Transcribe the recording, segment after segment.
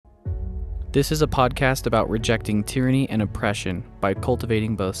This is a podcast about rejecting tyranny and oppression by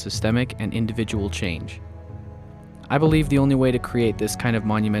cultivating both systemic and individual change. I believe the only way to create this kind of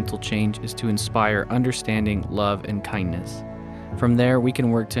monumental change is to inspire understanding, love, and kindness. From there, we can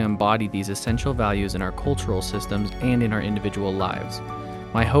work to embody these essential values in our cultural systems and in our individual lives.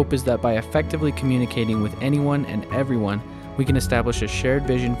 My hope is that by effectively communicating with anyone and everyone, we can establish a shared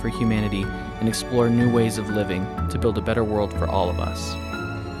vision for humanity and explore new ways of living to build a better world for all of us.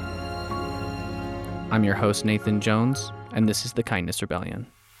 I'm your host, Nathan Jones, and this is the Kindness Rebellion.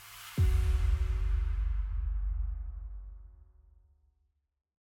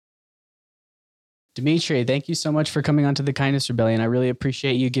 Dimitri, thank you so much for coming onto the Kindness Rebellion. I really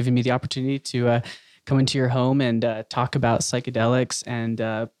appreciate you giving me the opportunity to come into your home and talk about psychedelics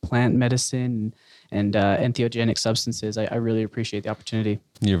and plant medicine and entheogenic substances. I really appreciate the opportunity.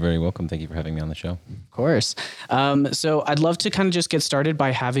 You're very welcome. Thank you for having me on the show. Of course. So I'd love to kind of just get started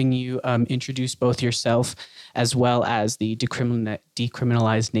by having you introduce both yourself as well as the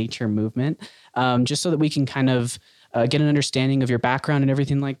decriminalized nature movement, just so that we can kind of get an understanding of your background and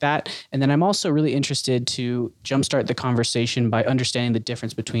everything like that. And then I'm also really interested to jumpstart the conversation by understanding the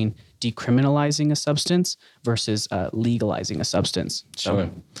difference between decriminalizing a substance versus legalizing a substance. Sure.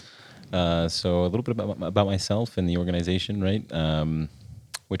 So a little bit about myself and the organization, right?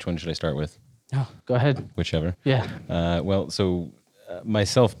 Which one should I start with? Oh, go ahead. Whichever. Yeah.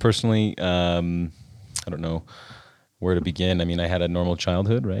 Myself personally, I don't know where to begin. I mean, I had a normal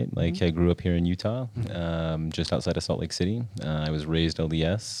childhood, right? Like I grew up here in Utah, just outside of Salt Lake City. I was raised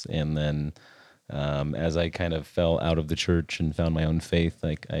LDS, and then as I kind of fell out of the church and found my own faith,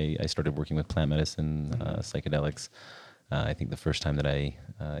 like I started working with plant medicine, psychedelics. I think the first time that I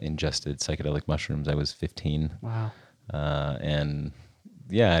ingested psychedelic mushrooms, I was 15. Wow. And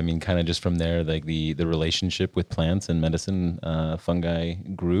yeah, I mean, kind of just from there, like the relationship with plants and medicine, fungi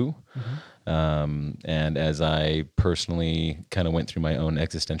grew. And as I personally kind of went through my own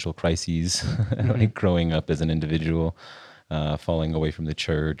existential crises, like growing up as an individual, falling away from the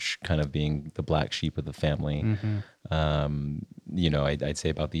church, kind of being the black sheep of the family. I'd say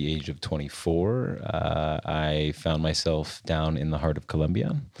about the age of 24, I found myself down in the heart of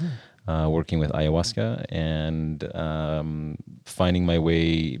Colombia, working with ayahuasca and finding my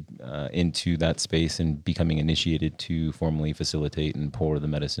way into that space and becoming initiated to formally facilitate and pour the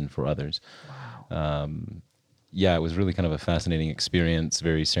medicine for others. Wow. It was really kind of a fascinating experience,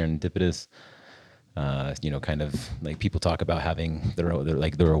 very serendipitous. Kind of like people talk about having their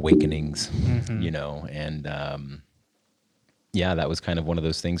awakenings, and that was kind of one of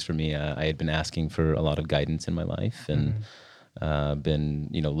those things for me. I had been asking for a lot of guidance in my life and been,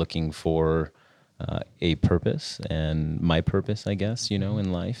 looking for a purpose and my purpose, I guess,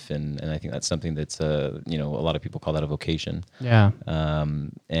 in life. And I think that's something that's, a lot of people call that a vocation. Yeah.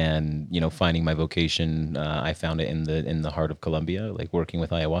 Finding my vocation, I found it in the heart of Colombia, like working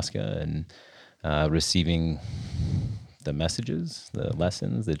with ayahuasca and receiving the messages, the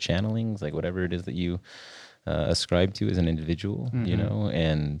lessons, the channelings, like whatever it is that you ascribe to as an individual,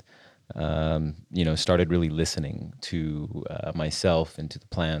 and started really listening to myself and to the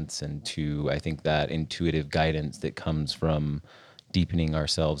plants and to, I think, that intuitive guidance that comes from deepening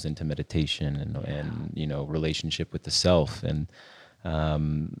ourselves into meditation and relationship with the self. And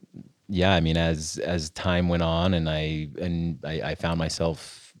as time went on and I found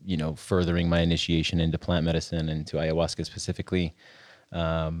myself furthering my initiation into plant medicine and to ayahuasca specifically.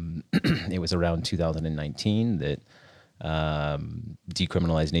 It was around 2019 that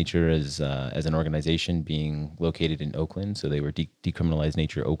Decriminalized Nature as an organization being located in Oakland. So they were Decriminalized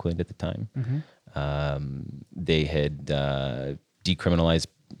Nature Oakland at the time. They had decriminalized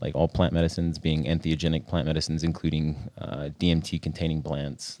like all plant medicines, being entheogenic plant medicines, including DMT containing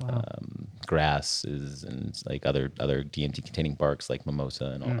plants, grasses, and like other DMT containing barks like mimosa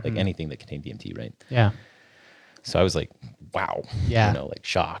and all, like anything that contained DMT, right? Yeah. So I was like, wow, yeah,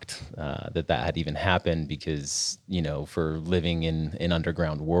 shocked that had even happened, because for living in an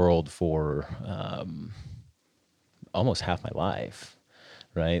underground world for almost half my life.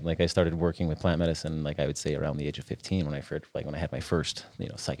 Right, like I started working with plant medicine, like I would say around the age of 15, when I had my first,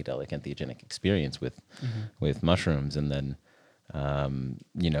 psychedelic entheogenic experience with mushrooms, and then,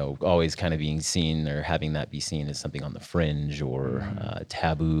 always kind of being seen or having that be seen as something on the fringe or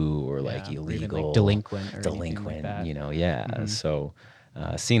taboo or like illegal, like delinquent, like that. So,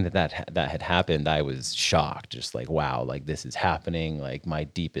 seeing that had happened, I was shocked, just like, wow, like this is happening. Like my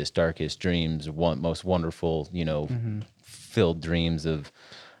deepest, darkest dreams, most wonderful, filled dreams of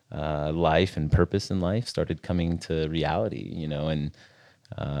life and purpose in life started coming to reality, and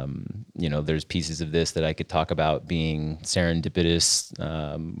There's pieces of this that I could talk about being serendipitous,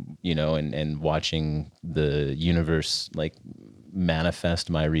 and watching the universe like manifest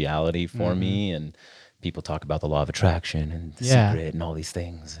my reality for me. And people talk about the law of attraction and the secret and all these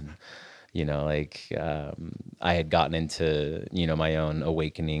things. And, I had gotten into, my own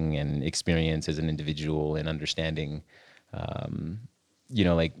awakening and experience as an individual and understanding,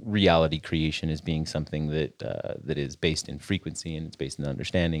 reality creation as being something that is based in frequency, and it's based in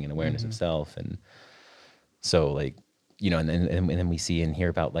understanding and awareness of self. And so and then we see and hear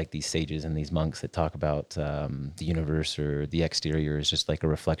about like these sages and these monks that talk about the universe or the exterior is just like a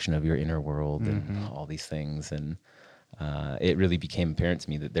reflection of your inner world and all these things. And it really became apparent to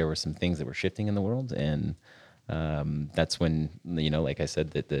me that there were some things that were shifting in the world. And that's when, like I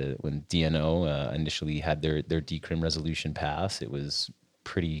said, that when DNO initially had their decrim resolution pass, it was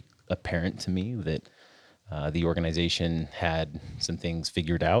pretty apparent to me that the organization had some things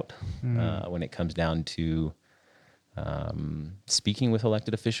figured out when it comes down to speaking with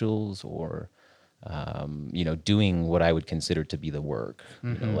elected officials or, doing what I would consider to be the work,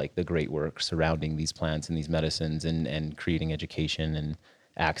 like the great work surrounding these plants and these medicines, and creating education and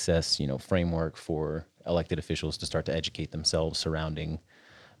access, framework for elected officials to start to educate themselves surrounding,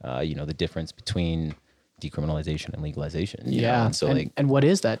 the difference between decriminalization and legalization. And so and what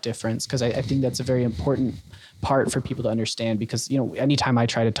is that difference? Because I think that's a very important part for people to understand, because, anytime I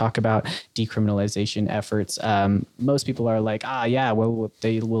try to talk about decriminalization efforts, most people are like, well,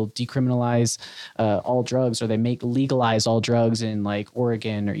 they will decriminalize all drugs, or they legalize all drugs in like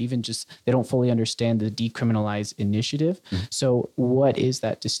Oregon, or even just, they don't fully understand the decriminalize initiative. So what is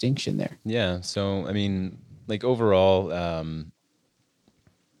that distinction there? Yeah. So, overall,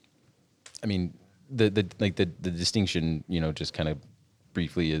 the distinction, just kind of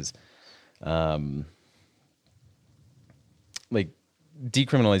briefly is,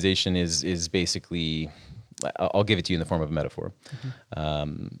 decriminalization is basically, I'll give it to you in the form of a metaphor.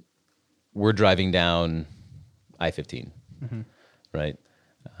 We're driving down I-15, right?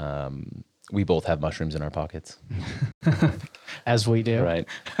 We both have mushrooms in our pockets. As we do. Right.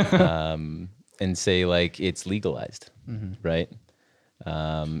 And say like it's legalized, right?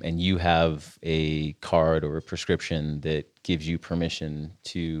 And you have a card or a prescription that gives you permission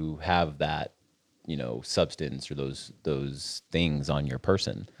to have that, substance or those things on your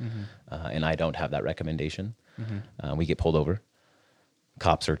person. And I don't have that recommendation. We get pulled over.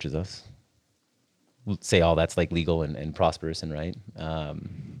 Cop searches us. Say all that's like legal and prosperous and right.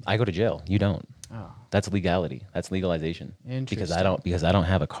 I go to jail. You don't. Oh. That's legality. That's legalization. Because I don't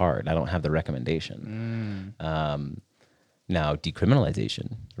have a card. I don't have the recommendation. Now,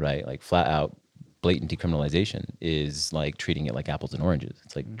 decriminalization, right? Like flat out, blatant decriminalization is like treating it like apples and oranges.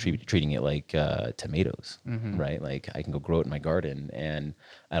 It's like treating it like tomatoes, right? Like I can go grow it in my garden, and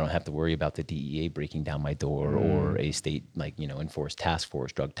I don't have to worry about the DEA breaking down my door or a state enforced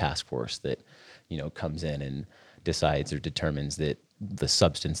drug task force that comes in and decides or determines that the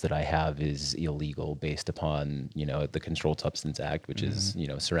substance that I have is illegal based upon the Controlled Substance Act, which is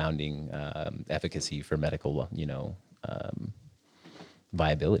surrounding efficacy for medical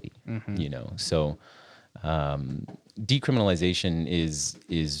viability. So decriminalization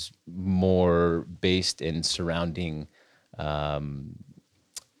is more based in surrounding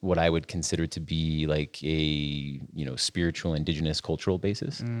what I would consider to be like a spiritual indigenous cultural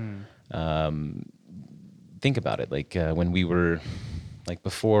basis. Think about it, like when we were like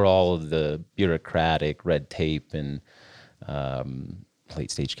before all of the bureaucratic red tape and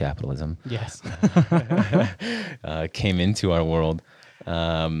late stage capitalism came into our world.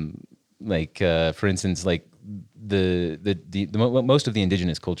 For instance, like the most of the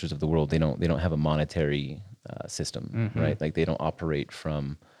indigenous cultures of the world, they don't have a monetary system, right? Like they don't operate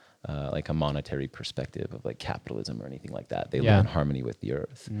from like a monetary perspective of like capitalism or anything like that. They live in harmony with the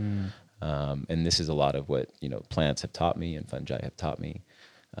earth. And this is a lot of what plants have taught me and fungi have taught me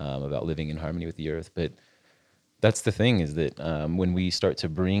about living in harmony with the earth. But that's the thing, is that when we start to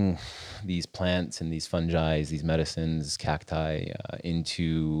bring these plants and these fungi, these medicines, cacti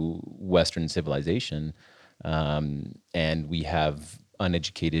into Western civilization, and we have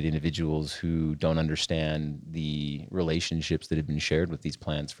uneducated individuals who don't understand the relationships that have been shared with these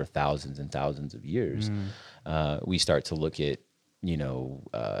plants for thousands and thousands of years, we start to look at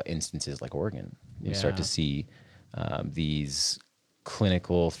instances like Oregon. We start to see these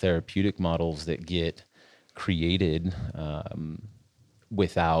clinical therapeutic models that get created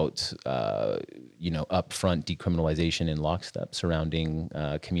without upfront decriminalization in lockstep surrounding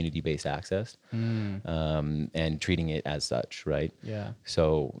community-based access, and treating it as such, right? Yeah.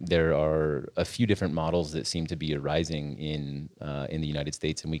 So there are a few different models that seem to be arising in the United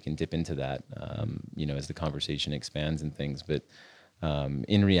States, and we can dip into that, as the conversation expands and things. But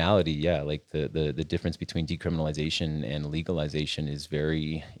in reality, yeah, like the difference between decriminalization and legalization is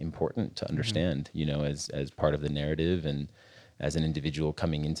very important to understand, as part of the narrative, and as an individual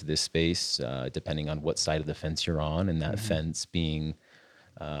coming into this space, depending on what side of the fence you're on, and that fence being,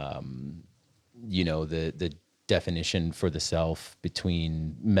 the definition for the self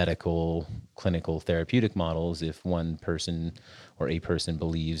between medical, clinical, therapeutic models. If one person or a person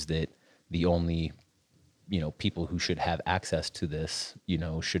believes that the only people who should have access to this,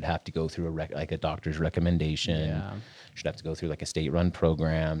 should have to go through a doctor's recommendation, should have to go through like a state-run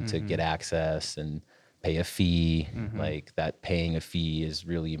program to get access and pay a fee. Like that paying a fee is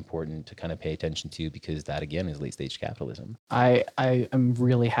really important to kind of pay attention to, because that again is late-stage capitalism. I am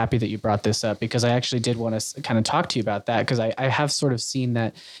really happy that you brought this up, because I actually did want to kind of talk to you about that, because I have sort of seen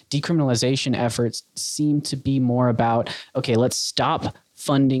that decriminalization efforts seem to be more about, okay, let's stop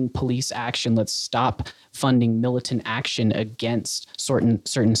funding police action. Let's stop funding militant action against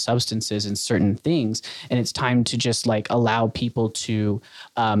certain substances and certain things. And it's time to just like allow people to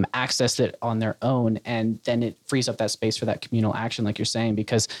access it on their own. And then it frees up that space for that communal action, like you're saying,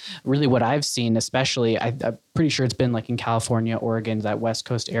 because really what I've seen, especially, I'm pretty sure it's been like in California, Oregon, that West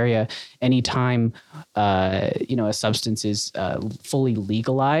Coast area, anytime, a substance is fully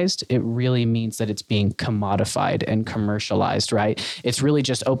legalized, it really means that it's being commodified and commercialized, right? It's really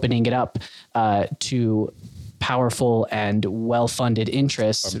just opening it up to powerful and well-funded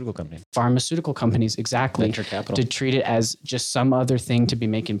interests. Pharmaceutical companies, exactly. Venture capital. To treat it as just some other thing to be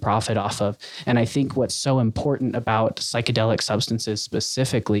making profit off of. And I think what's so important about psychedelic substances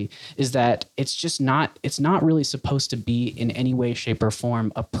specifically is that it's not really supposed to be in any way, shape, or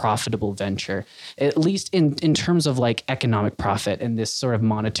form a profitable venture, at least in terms of like economic profit and this sort of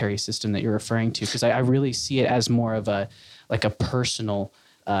monetary system that you're referring to. Because I really see it as more of a personal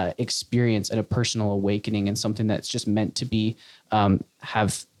experience and a personal awakening, and something that's just meant to be that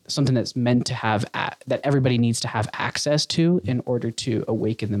everybody needs to have access to in order to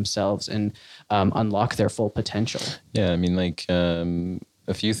awaken themselves and unlock their full potential. Yeah, I mean, like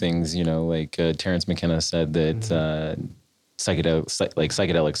a few things, Terence McKenna said that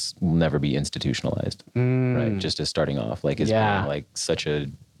psychedelics will never be institutionalized, right? Just as starting off, like it's kind of like such a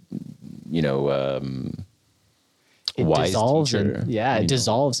it wise dissolves teacher, it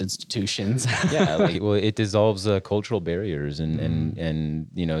dissolves institutions. It dissolves cultural barriers and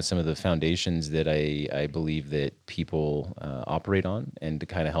some of the foundations that I believe that people operate on, and to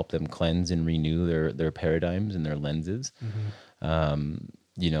kind of help them cleanse and renew their paradigms and their lenses.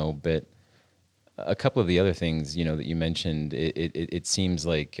 But a couple of the other things that you mentioned, it seems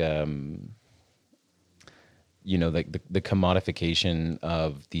like like the commodification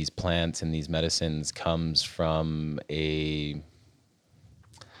of these plants and these medicines comes from it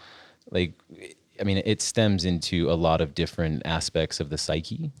stems into a lot of different aspects of the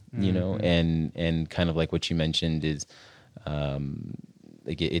psyche, and kind of like what you mentioned is,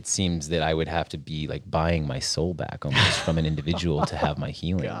 it seems that I would have to be like buying my soul back almost from an individual to have my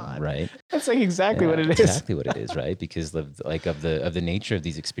healing, right? That's like exactly what it is. Exactly what it is, right? Because of the nature of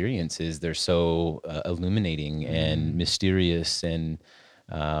these experiences, they're so illuminating and mysterious, and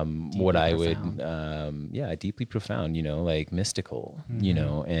what I would, deeply profound, like mystical,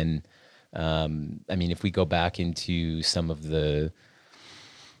 and if we go back into some of the,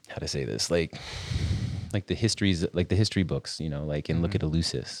 how to say this, like the histories, like the history books, and look at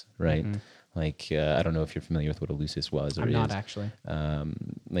Eleusis, right? Like, I don't know if you're familiar with what Eleusis was or I'm is. not actually.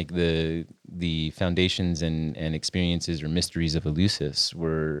 Like the foundations and experiences or mysteries of Eleusis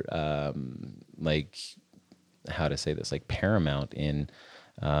were, like, how to say this, like paramount in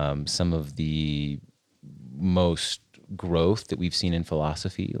some of the most growth that we've seen in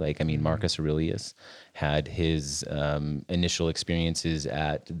philosophy. Like, Marcus Aurelius had his initial experiences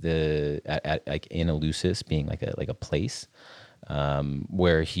at like in Eleusis, being like a place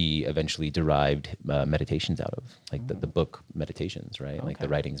where he eventually derived meditations out of, like the book Meditations, right? Okay. Like the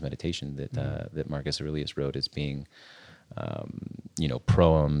writings Meditation that Marcus Aurelius wrote as being,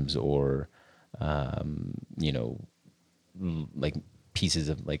 proems or, like pieces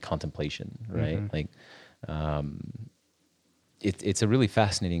of like contemplation, right? Like, it's a really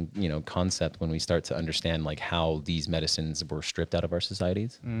fascinating, concept when we start to understand like how these medicines were stripped out of our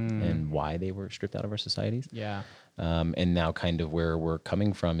societies and why they were stripped out of our societies. Yeah. And now kind of where we're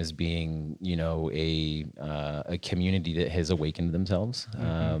coming from is being, a community that has awakened themselves,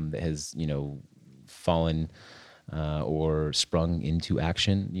 that has, fallen or sprung into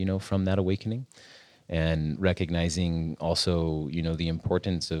action, from that awakening. And recognizing also, the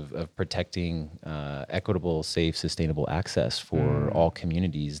importance of protecting equitable, safe, sustainable access for all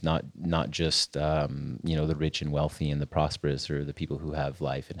communities, not just the rich and wealthy and the prosperous or the people who have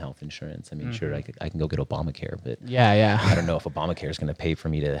life and health insurance. I mean, sure, I can go get Obamacare, but Yeah. I don't know if Obamacare is going to pay for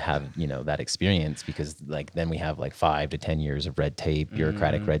me to have that experience, because like then we have like 5 to 10 years of red tape,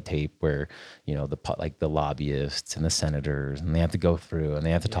 bureaucratic red tape, where the lobbyists and the senators, and they have to go through and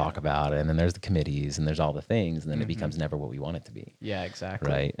they have to talk about it, and then there's the committees and there's all the things, and then it becomes never what we want it to be. Yeah,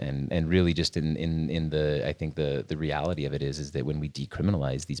 exactly. Right. And really just in the, I think the reality of it is that when we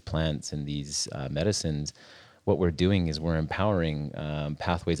decriminalize these plants and these medicines, what we're doing is we're empowering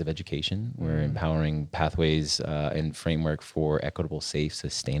pathways of education. We're empowering pathways and framework for equitable, safe,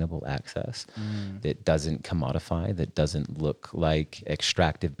 sustainable access that doesn't commodify, that doesn't look like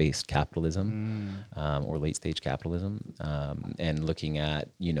extractive-based capitalism or late-stage capitalism, and looking at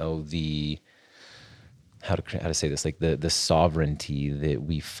the how to say this, like the sovereignty that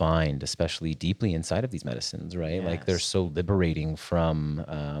we find, especially deeply inside of these medicines, right? Yes. Like they're so liberating from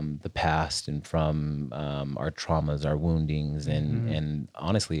the past and from our traumas, our woundings, and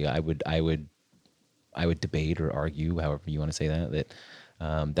honestly, I would debate or argue, however you want to say that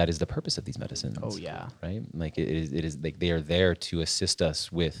that is the purpose of these medicines. Oh yeah. Right. Like it is like they are there to assist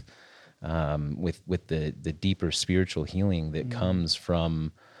us with the deeper spiritual healing that comes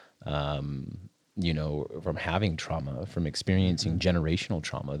from from having trauma, from experiencing generational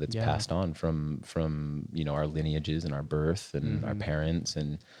trauma that's passed on from our lineages and our birth and our parents.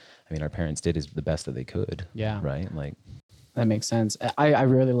 And I mean, our parents did the best that they could. Yeah. Right. Like that makes sense. I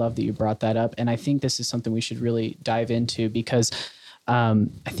really love that you brought that up. And I think this is something we should really dive into, because I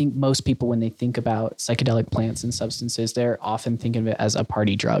think most people, when they think about psychedelic plants and substances, they're often thinking of it as a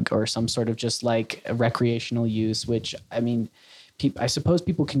party drug or some sort of just like a recreational use, which, I mean, I suppose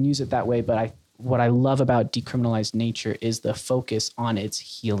people can use it that way, but what I love about decriminalized nature is the focus on its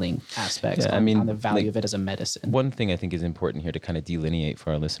healing aspects, on the value of it as a medicine. One thing I think is important here to kind of delineate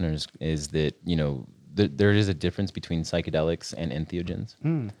for our listeners is that, there is a difference between psychedelics and entheogens.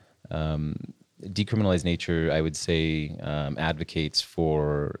 Decriminalized nature, I would say, advocates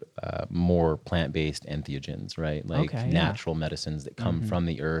for more plant-based entheogens, right? Like natural medicines that come from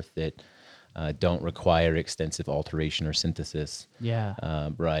the earth that don't require extensive alteration or synthesis. Yeah.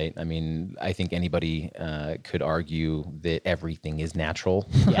 Right. I mean, I think anybody could argue that everything is natural.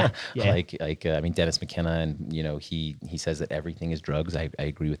 Yeah. I mean, Dennis McKenna, and he says that everything is drugs. I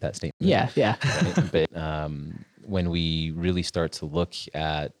agree with that statement. Yeah. Right? But when we really start to look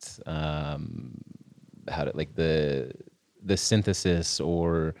at how to like the synthesis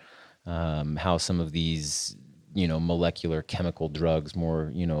or how some of these molecular chemical drugs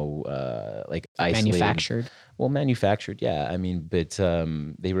more, like isolated. Manufactured. Yeah. I mean, but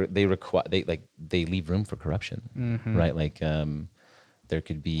they require, they leave room for corruption, right? Like there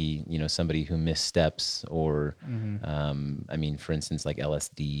could be, somebody who missteps or, I mean, for instance, like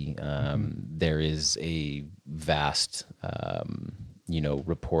LSD, there is a vast,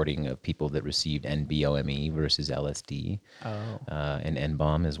 reporting of people that received NBOME versus LSD. And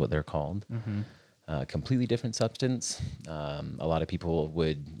NBOM is what they're called. Completely different substance. A lot of people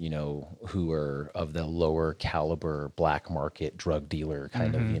would, who are of the lower caliber black market drug dealer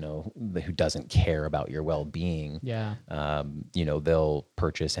kind of, who doesn't care about your well-being. Yeah. They'll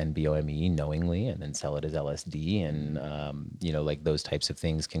purchase NBOME knowingly and then sell it as LSD, and like those types of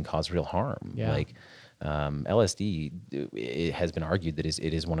things can cause real harm. Yeah. Like LSD, it has been argued that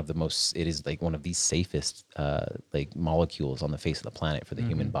it is one of the safest like molecules on the face of the planet for the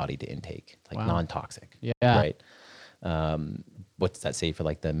human body to intake, like non-toxic. Yeah. Right. What does that say for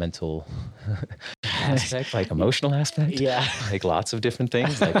like the mental aspect, like emotional aspect? Yeah. Like lots of different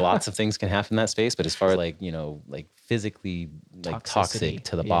things, like lots of things can happen in that space. But as far as like, like physically like toxic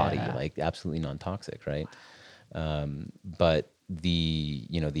to the body, like absolutely non-toxic. Right. But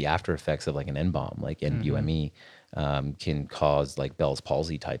the after effects of like an NBOM, like NBOME, can cause like Bell's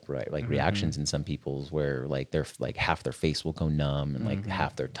palsy type, right? Like reactions in some people's where like they're like half their face will go numb and like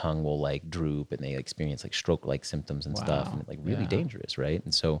half their tongue will like droop, and they experience like stroke like symptoms and stuff, and like really dangerous, right?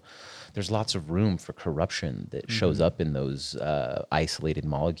 And so there's lots of room for corruption that shows up in those isolated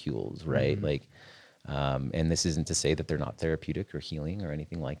molecules, right? Like and this isn't to say that they're not therapeutic or healing or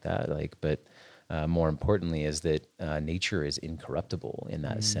anything like that, like, but more importantly, is that nature is incorruptible in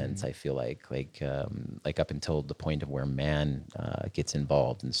that sense. I feel like up until the point of where man gets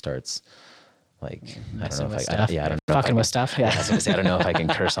involved and starts. Like, I don't know if I don't know. Fucking with stuff. Yeah. I was gonna say, I don't know if I can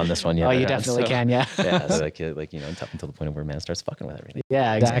curse on this one yet. Oh, you definitely can. Yeah. Yeah. So like, up until the point of where man starts fucking with everything.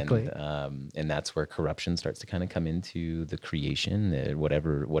 Yeah, exactly. And that's where corruption starts to kind of come into the creation,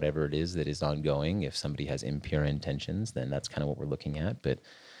 whatever it is that is ongoing. If somebody has impure intentions, then that's kind of what we're looking at. But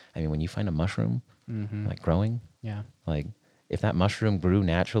I mean, when you find a mushroom like growing, Yeah. like if that mushroom grew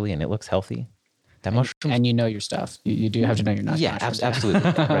naturally and it looks healthy, that mushroom. And you know your stuff. You do have to know your nut. Yeah, mushrooms. absolutely.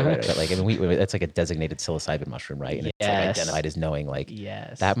 right. But like, I mean, that's like a designated psilocybin mushroom, right? And it's like identified as knowing, like,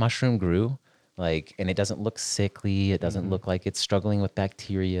 that mushroom grew, like, and it doesn't look sickly. It doesn't look like it's struggling with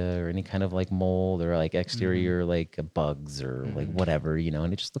bacteria or any kind of like mold or like exterior like bugs or like whatever,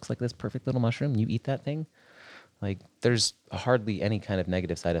 and it just looks like this perfect little mushroom. You eat that thing, like, there's hardly any kind of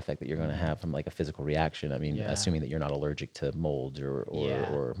negative side effect that you're going to have from like a physical reaction. I mean, assuming that you're not allergic to molds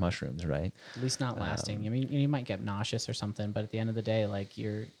or mushrooms, right? At least not lasting. I mean, you might get nauseous or something, but at the end of the day, like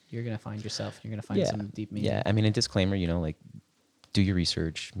you're going to find yourself. You're going to find some deep meaning. Yeah, I mean, a disclaimer, like, do your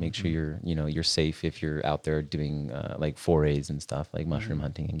research. Make sure you're safe if you're out there doing like forays and stuff like mushroom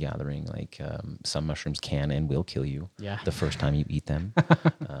hunting and gathering. Like some mushrooms can and will kill you the first time you eat them.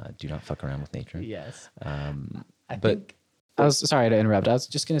 Do not fuck around with nature. Yes. I was sorry to interrupt. I was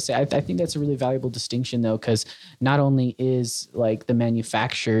just going to say, I think that's a really valuable distinction, though, because not only is like the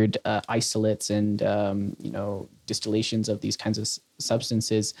manufactured isolates and distillations of these kinds of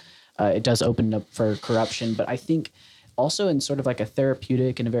substances, it does open up for corruption. But I think also in sort of like a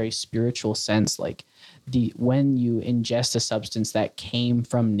therapeutic and a very spiritual sense, like when you ingest a substance that came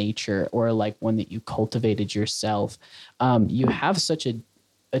from nature or like one that you cultivated yourself, you have such a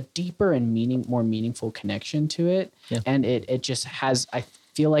deeper and more meaningful connection to it. Yeah. And it just has, I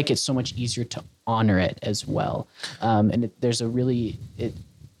feel like it's so much easier to honor it as well. And there's a really,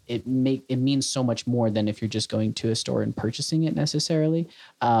 it means so much more than if you're just going to a store and purchasing it necessarily.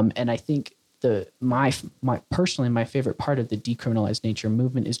 And I think my favorite part of the decriminalized nature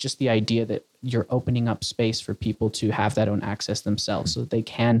movement is just the idea that you're opening up space for people to have that own access themselves so that they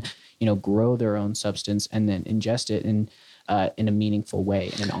can, grow their own substance and then ingest it in a meaningful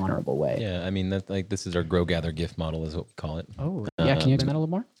way, in an honorable way. Yeah, I mean, this is our grow, gather, gift model is what we call it. Oh, yeah. Can you explain that a little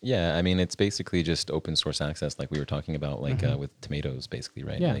more? Yeah, I mean, it's basically just open source access, like we were talking about, like with tomatoes, basically,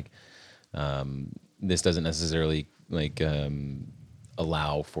 right? Yeah. Like, this doesn't necessarily like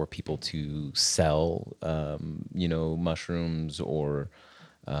allow for people to sell, mushrooms or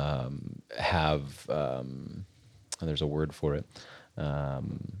have. There's a word for it.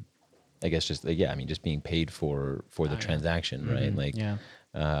 I guess just just being paid for the transaction, right? Like,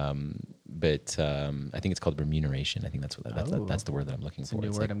 but I think it's called remuneration. I think that's that's the word that I'm looking for.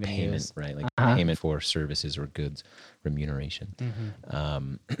 It's like payment, right? Like payment for services or goods, remuneration.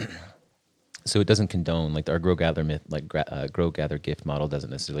 So it doesn't condone, like our grow gather gift model doesn't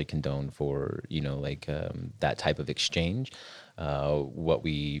necessarily condone for that type of exchange. What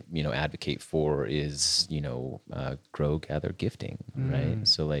we advocate for is grow gather gifting, right?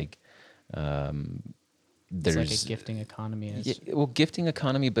 So like. There's like a gifting economy. Gifting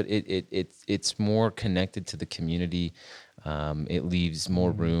economy, but it's more connected to the community. It leaves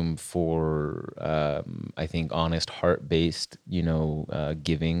more room for I think honest, heart-based,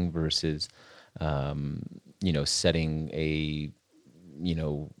 giving versus setting a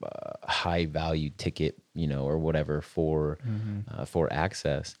high value ticket, or whatever for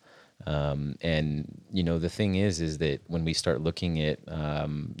access. And the thing is that when we start looking at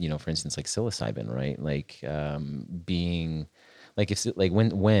for instance like psilocybin, right, like being like if like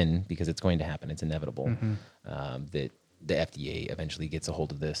when because it's going to happen, it's inevitable that the FDA eventually gets a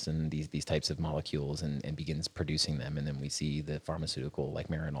hold of this and these types of molecules and begins producing them, and then we see the pharmaceutical like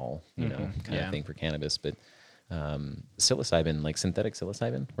Marinol kind of thing for cannabis. But psilocybin, like synthetic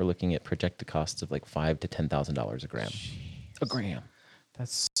psilocybin, we're looking at projected costs of like $5,000 to $10,000 a gram. A gram.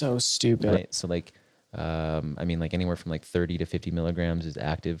 That's so stupid. Right. So like, I mean, like anywhere from like 30 to 50 milligrams is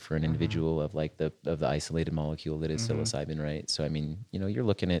active for an individual of like the isolated molecule that is psilocybin, right? So I mean, you're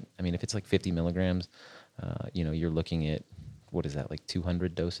looking at, I mean, if it's like 50 milligrams, you're looking at, what is that, like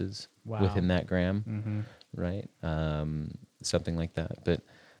 200 doses within that gram, right? Something like that. But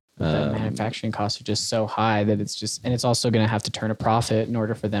the manufacturing costs are just so high that it's also going to have to turn a profit in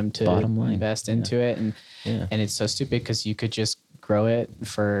order for them to invest into it. And it's so stupid because you could just grow it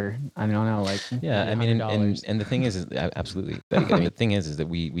for, I don't know, like Yeah, I maybe mean, $100. and the thing is absolutely. Like, I mean, the thing is that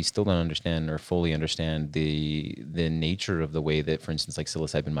we still don't understand or fully understand the nature of the way that, for instance, like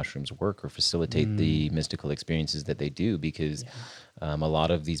psilocybin mushrooms work or facilitate the mystical experiences that they do, because a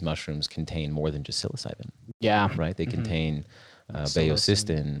lot of these mushrooms contain more than just psilocybin, Yeah. right? They contain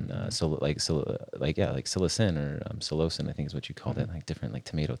Psilocin. like psilocin or psilocin, I think is what you called it, like different, like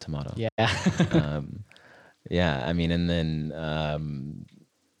tomato. Yeah. Yeah, I mean, and then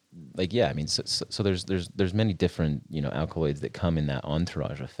like, yeah, I mean, so there's many different, you know, alkaloids that come in that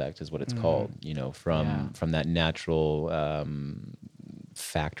entourage effect is what it's called, you know, from that natural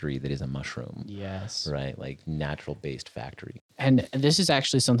factory that is a mushroom. Yes. Right, like natural based factory. And this is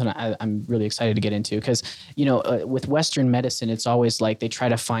actually something I'm really excited to get into because, you know, with Western medicine, it's always like they try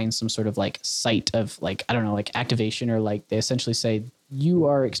to find some sort of like site of like, I don't know, like activation, or like they essentially say, you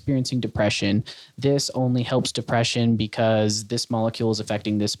are experiencing depression. This only helps depression because this molecule is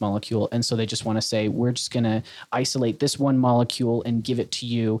affecting this molecule. And so they just want to say, we're just going to isolate this one molecule and give it to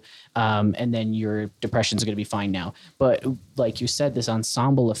you. And then your depression is going to be fine now. But like you said, this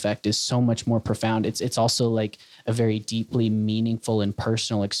ensemble effect is so much more profound. It's also like a very deeply meaningful and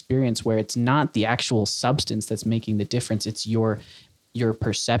personal experience where it's not the actual substance that's making the difference. It's your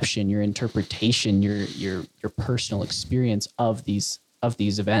perception, your interpretation, your personal experience of these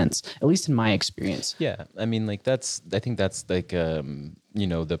events, at least in my experience. Yeah, I mean, like I think that's like you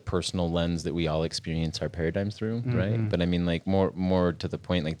know, the personal lens that we all experience our paradigms through, right? But I mean, like more to the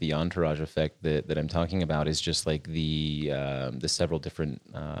point, like the entourage effect that I'm talking about is just like the several different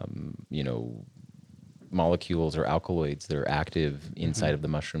you know, molecules or alkaloids that are active inside of the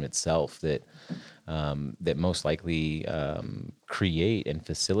mushroom itself that that most likely create and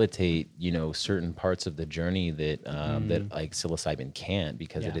facilitate, you know, certain parts of the journey that that like psilocybin can't,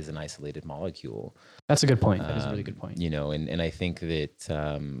 because it is an isolated molecule. That's a good point. That is a really good point. You know, and I think that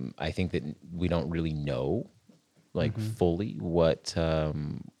we don't really know like fully what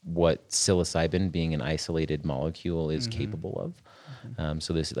psilocybin being an isolated molecule is capable of.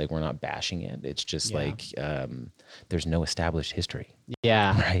 So this, like, we're not bashing it. It's just like there's no established history.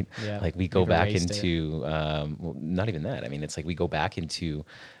 Yeah. Right. Yeah. Like we go back erased into well, not even that. I mean, it's like we go back into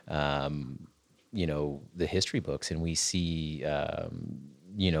you know, the history books, and we see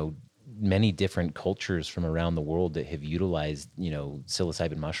you know, many different cultures from around the world that have utilized, you know,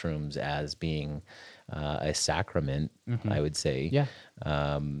 psilocybin mushrooms as being a sacrament, I would say, Yeah.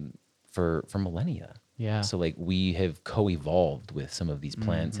 for millennia. Yeah. So like we have co-evolved with some of these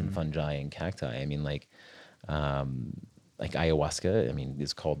plants and fungi and cacti. I mean, like ayahuasca, I mean,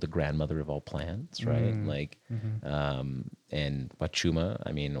 is called the grandmother of all plants, right? Like, and wachuma,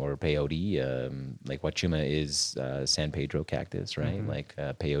 I mean, or peyote, like wachuma is San Pedro cactus, right? Like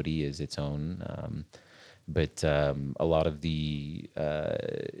peyote is its own. But a lot of the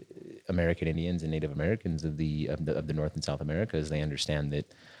American Indians and Native Americans of the North and South Americas, they understand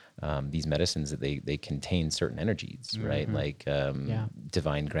that these medicines, that they contain certain energies, right? Like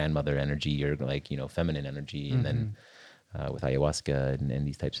divine grandmother energy, or like, you know, feminine energy, and then with ayahuasca and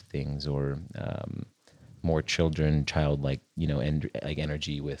these types of things, or more childlike, you know, and like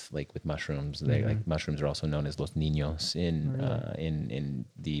energy with mushrooms. They like mushrooms are also known as los niños in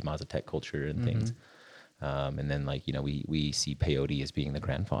the Mazatec culture and things. And then, like, you know, we see peyote as being the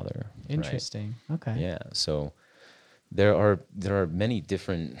grandfather. Interesting. Right? Okay. Yeah. So there are many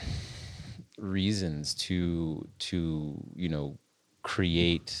different reasons to you know,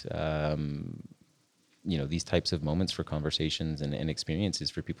 create you know, these types of moments for conversations and experiences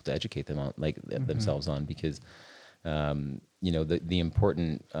for people to educate them on, like themselves on, because you know, the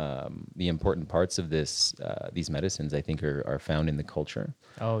important parts of these medicines, I think, are found in the culture.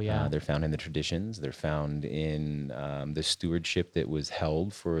 Oh yeah. They're found in the traditions. They're found in the stewardship that was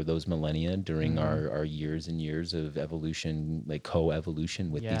held for those millennia during our years and years of evolution, like co-evolution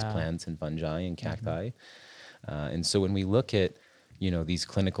with these plants and fungi and cacti. And so when we look at, you know, these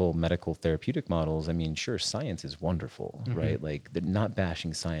clinical, medical, therapeutic models, I mean, sure, science is wonderful, right? Like, they're not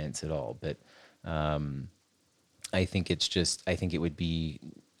bashing science at all, but I think it would be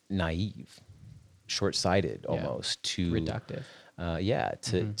naive, short-sighted almost to reductive.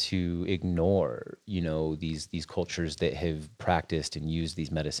 To ignore, you know, these cultures that have practiced and used these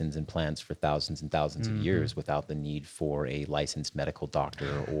medicines and plants for thousands and thousands of years without the need for a licensed medical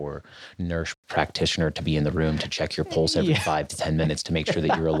doctor or nurse practitioner to be in the room to check your pulse every 5 to 10 minutes to make sure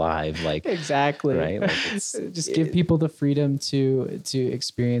that you're alive. Like, exactly. right? Like, it's, just give people the freedom to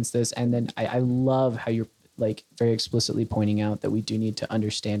experience this. And then I love how you're like very explicitly pointing out that we do need to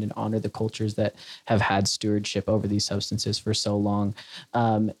understand and honor the cultures that have had stewardship over these substances for so long.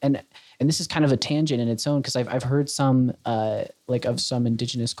 And this is kind of a tangent in its own, because I've heard some like of some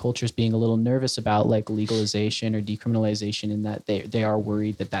indigenous cultures being a little nervous about like legalization or decriminalization, in that they are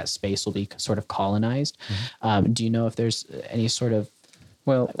worried that that space will be sort of colonized. Do you know if there's any sort of,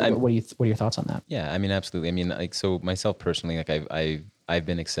 Well, what are your thoughts on that? yeah, I mean, absolutely. I mean, like, so myself personally, like I've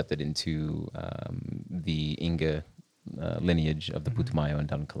been accepted into the Inga lineage of the Putumayo and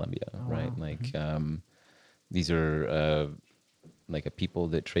down in Colombia, right? wow. Like these are like a people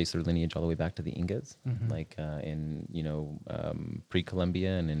that trace their lineage all the way back to the Incas, like in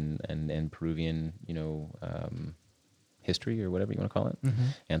pre-Columbia and Peruvian history, or whatever you want to call it,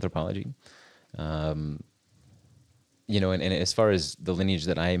 anthropology. And as far as the lineage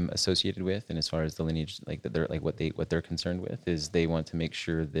that I'm associated with, and as far as the lineage like that they're like what they're concerned with, is they want to make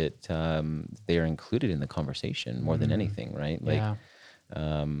sure that they are included in the conversation more than anything, right? Like, Yeah.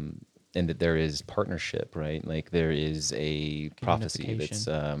 and that there is partnership, right? Like there is a prophecy that's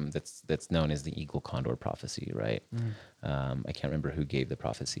known as the Eagle Condor prophecy, right? I can't remember who gave the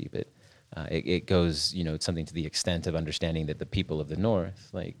prophecy, but it goes, it's something to the extent of understanding that the people of the North,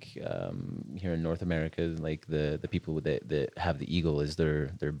 like here in North America, like the people that have the eagle as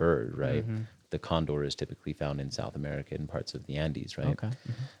their bird, right? The condor is typically found in South America and parts of the Andes, right? Okay.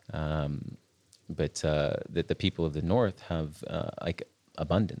 But that the people of the North have like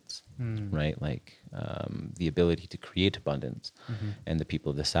abundance, right? Like the ability to create abundance, and the people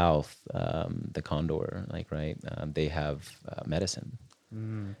of the South, the condor, like, right, they have medicine.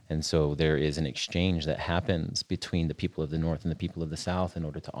 And so there is an exchange that happens between the people of the North and the people of the South in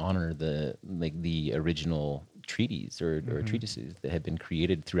order to honor the original treaties or treatises that have been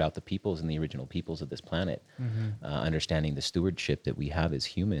created throughout the peoples and the original peoples of this planet, understanding the stewardship that we have as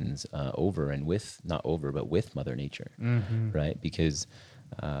humans but with Mother Nature, right? Because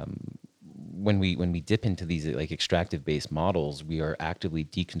when we dip into these like extractive based models, we are actively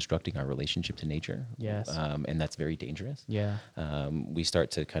deconstructing our relationship to nature. Yes. And that's very dangerous. Yeah. We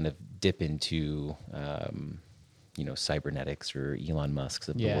start to kind of dip into cybernetics or Elon Musk's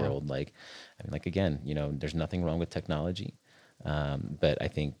of the world. Like, I mean, like, again, there's nothing wrong with technology, but I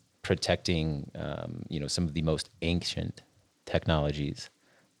think protecting some of the most ancient technologies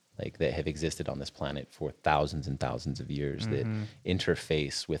like that have existed on this planet for thousands and thousands of years that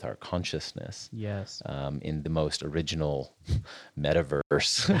interface with our consciousness. Yes. In the most original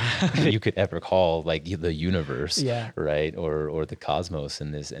metaverse you could ever call, like the universe, right? Or the cosmos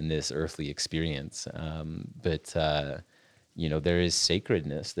in this earthly experience. But there is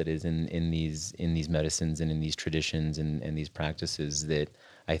sacredness that is in these medicines and in these traditions and these practices that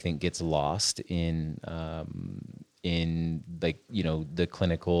I think gets lost in like the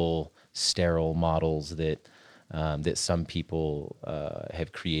clinical sterile models that some people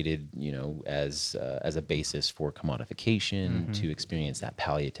have created, as a basis for commodification to experience that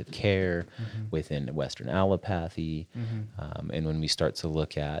palliative care within Western allopathy. And when we start to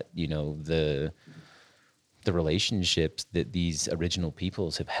look at the relationships that these original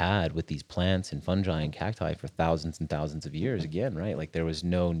peoples have had with these plants and fungi and cacti for thousands and thousands of years, again, right? Like there was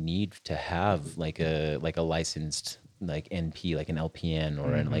no need to have like a licensed like NP, like an LPN or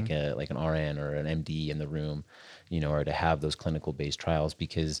like an RN or an MD in the room, or to have those clinical based trials,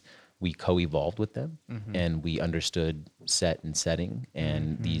 because we co-evolved with them and we understood set and setting,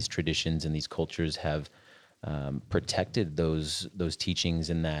 and these traditions and these cultures have protected those teachings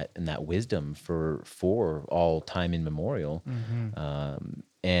and that wisdom for all time immemorial.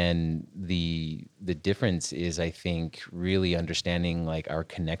 And the difference is, I think, really understanding like our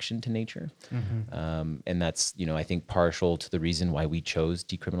connection to nature. And that's, I think partial to the reason why we chose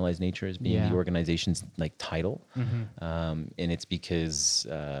Decriminalize Nature as being the organization's like title. And it's because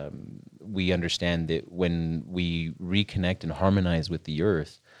we understand that when we reconnect and harmonize with the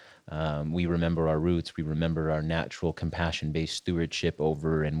earth, we remember our roots, we remember our natural compassion-based stewardship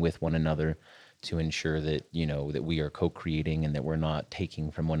over and with one another, to ensure that, that we are co-creating and that we're not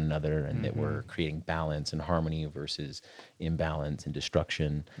taking from one another, and that we're creating balance and harmony versus imbalance and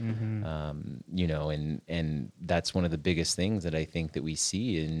destruction. And that's one of the biggest things that I think that we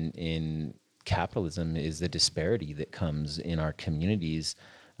see in capitalism, is the disparity that comes in our communities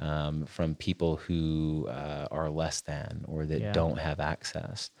from people who are less than, or that don't have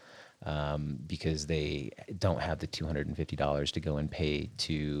access. Because they don't have the $250 to go and pay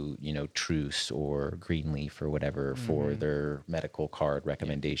to, Truce or Greenleaf or whatever for their medical card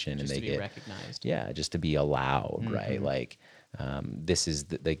recommendation, and they get recognized. Yeah, just to be allowed, right? Like, this is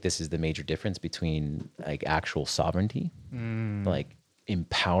the major difference between like actual sovereignty, like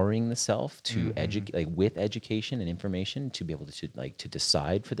empowering the self to educate, like with education and information, to be able to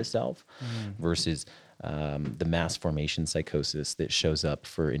decide for the self, versus the mass formation psychosis that shows up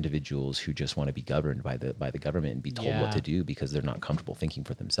for individuals who just want to be governed by the government and be told what Yeah. to do because they're not comfortable thinking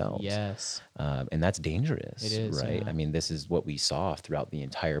for themselves. Yes. And that's dangerous. It is, right? yeah. I mean, this is what we saw throughout the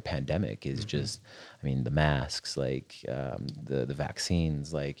entire pandemic is just, I mean, the masks, like the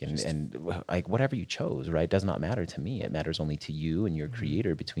vaccines, like, and like whatever you chose, right? Does not matter to me. It matters only to you and your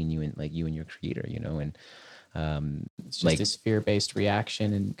creator, between you and like you and your creator, you know, and It's just like this fear-based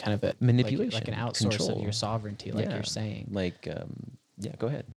reaction and kind of a manipulation, like an outsource control. of your sovereignty, like you're saying. Like, yeah, go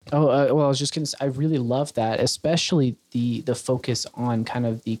ahead. Oh, well, I was just going to say, I really love that, especially the focus on kind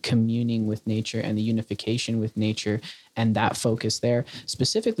of the communing with nature and the unification with nature and that focus there,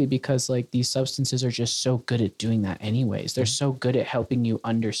 specifically because like these substances are just so good at doing that anyways. They're so good at helping you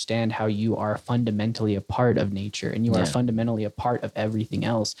understand how you are fundamentally a part of nature and you are fundamentally a part of everything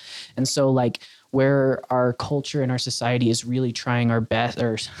else. And so like where our culture and our society is really trying our best,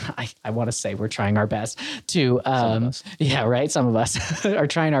 or I want to say we're trying our best to, yeah, right. Some of us are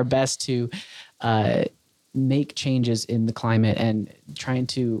trying our best to make changes in the climate and trying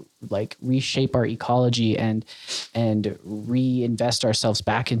to like reshape our ecology and reinvest ourselves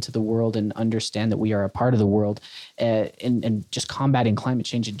back into the world and understand that we are a part of the world, and just combating climate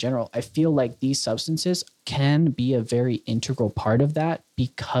change in general. I feel like these substances can be a very integral part of that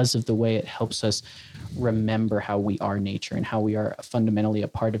because of the way it helps us remember how we are nature and how we are fundamentally a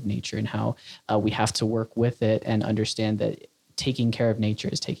part of nature and how we have to work with it and understand that taking care of nature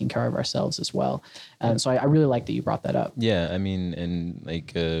is taking care of ourselves as well. So I really like that you brought that up. Yeah, I mean, and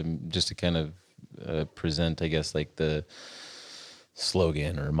like just to kind of present, I guess, like the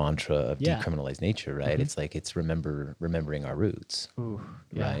slogan or mantra of decriminalize nature, right? It's like it's remembering our roots,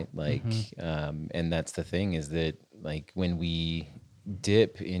 right? Like, and that's the thing is that like when we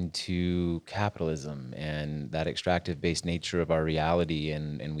dip into capitalism and that extractive based nature of our reality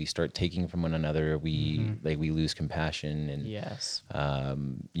and we start taking from one another, we like we lose compassion. And Yes.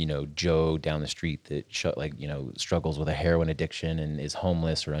 you know, Joe down the street that like, you know, struggles with a heroin addiction and is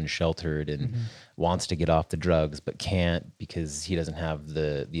homeless or unsheltered and wants to get off the drugs but can't because he doesn't have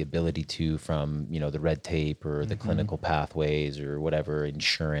the ability to, from, you know, the red tape or the clinical pathways or whatever,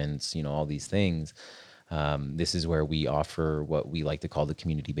 insurance, you know, all these things. This is where we offer what we like to call the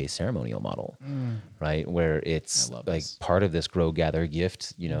community-based ceremonial model, right? Where it's like part of this grow, gather,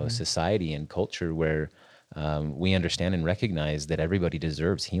 gift, you know, society and culture where we understand and recognize that everybody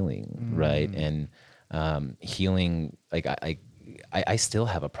deserves healing, right? And healing, like I still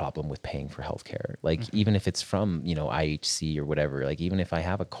have a problem with paying for healthcare. Like even if it's from, you know, IHC or whatever, like even if I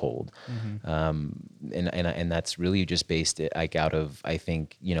have a cold, and that's really just based like out of, I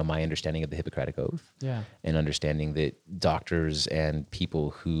think, you know, my understanding of the Hippocratic Oath, and understanding that doctors and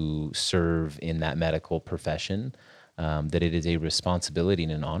people who serve in that medical profession, that it is a responsibility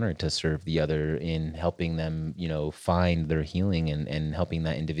and an honor to serve the other in helping them, you know, find their healing and helping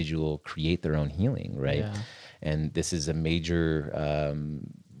that individual create their own healing, right? Yeah. And this is a major,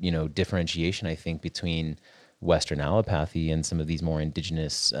 you know, differentiation, I think, between Western allopathy and some of these more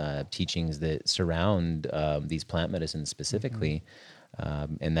indigenous teachings that surround these plant medicines specifically.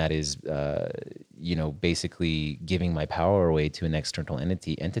 And that is, you know, basically giving my power away to an external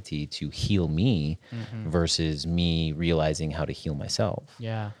entity to heal me versus me realizing how to heal myself.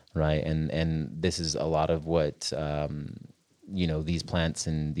 Yeah. Right. And this is a lot of what, you know, these plants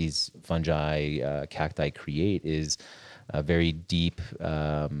and these fungi, cacti create is a very deep,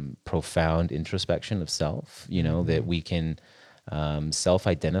 profound introspection of self, you know, that we can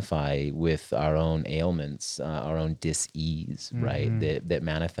self-identify with our own ailments, our own dis-ease, right? That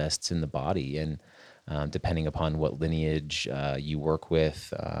manifests in the body. And depending upon what lineage you work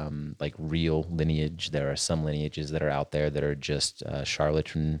with, like real lineage, there are some lineages that are out there that are just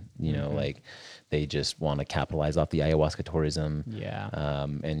charlatan, you know, like they just want to capitalize off the ayahuasca tourism. Yeah.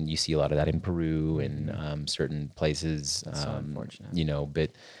 And you see a lot of that in Peru and certain places, That's so unfortunate. you know,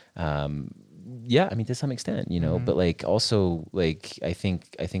 but yeah, I mean, to some extent, you know, but like also like, I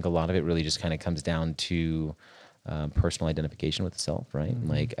think a lot of it really just kind of comes down to personal identification with the self, right?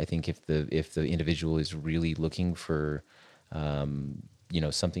 Like, I think if the individual is really looking for, you know,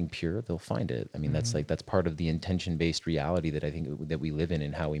 something pure, they'll find it. I mean, that's like, that's part of the intention-based reality that I think that we live in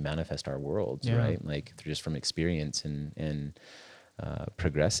and how we manifest our worlds, right? Like just from experience and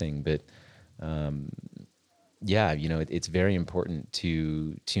progressing. But yeah, you know, it's very important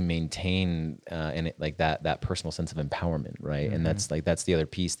to maintain and like that personal sense of empowerment, right? And that's like, that's the other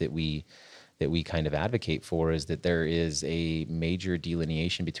piece that we we kind of advocate for is that there is a major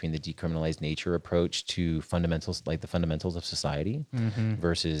delineation between the decriminalized nature approach to fundamentals, like the fundamentals of society,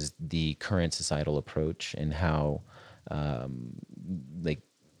 versus the current societal approach, and how like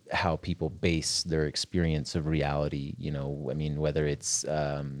how people base their experience of reality. You know, I mean, whether it's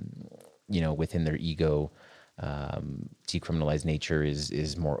within their ego. Decriminalized nature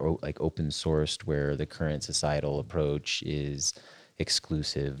is more like open sourced, where the current societal approach is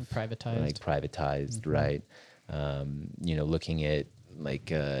exclusive, privatized, right? Looking at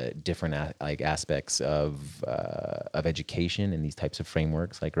like different like aspects of education in these types of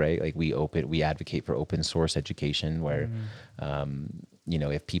frameworks, like, right, like we advocate for open source education, where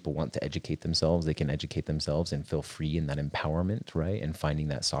if people want to educate themselves, they can educate themselves and feel free in that empowerment, right, and finding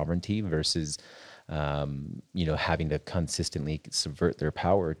that sovereignty, versus having to consistently subvert their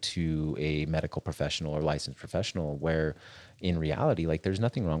power to a medical professional or licensed professional, where in reality, like, there's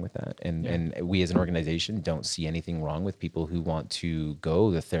nothing wrong with that. And we as an organization don't see anything wrong with people who want to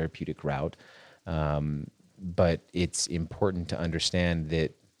go the therapeutic route. But it's important to understand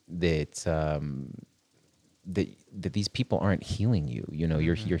that these people aren't healing you.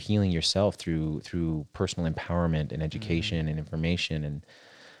 You're healing yourself through personal empowerment and education and information, and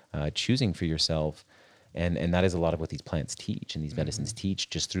choosing for yourself, and that is a lot of what these plants teach and these medicines teach,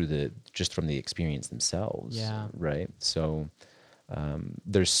 just from the experience themselves. Yeah. Right. So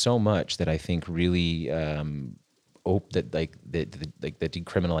there's so much that I think really that the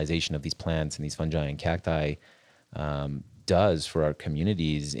decriminalization of these plants and these fungi and cacti does for our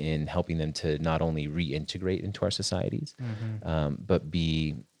communities, in helping them to not only reintegrate into our societies, but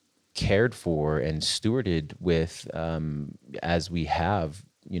be cared for and stewarded with, as we have,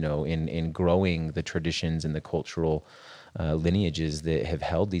 in growing the traditions and the cultural lineages that have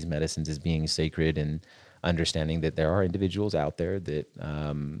held these medicines as being sacred, and understanding that there are individuals out there that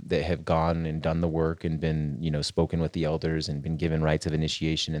have gone and done the work and been, spoken with the elders and been given rites of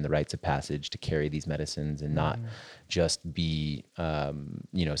initiation and the rites of passage to carry these medicines, and not just be,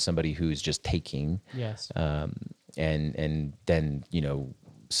 somebody who's just taking, and then,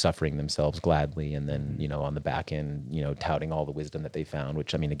 suffering themselves gladly, and then on the back end touting all the wisdom that they found,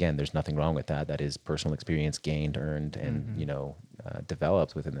 which, I mean, again, there's nothing wrong with that. That is personal experience gained, earned, and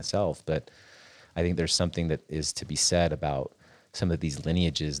developed within the self. But I think there's something that is to be said about some of these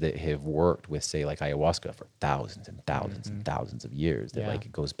lineages that have worked with, say, like ayahuasca for thousands and thousands and thousands of years, that like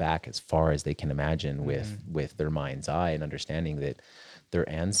it goes back as far as they can imagine with their mind's eye, and understanding that their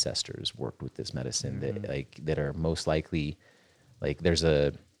ancestors worked with this medicine, that are most likely, like, there's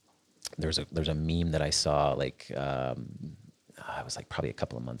a meme that I saw, like, it was like probably a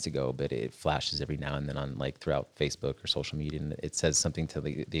couple of months ago, but it flashes every now and then on, like, throughout Facebook or social media, and it says something to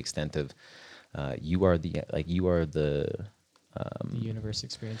the extent of, you are the universe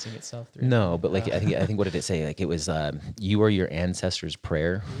experiencing itself through. No, but like, I think what did it say? Like, it was, you are your ancestors'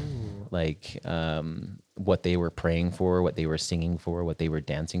 prayer. Ooh. Like, what they were praying for, what they were singing for, what they were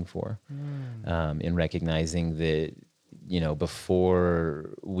dancing for, in recognizing that,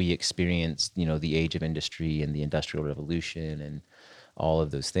 before we experienced, the age of industry and the Industrial Revolution and all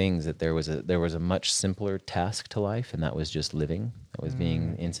of those things, that there was a much simpler task to life, and that was just living. That was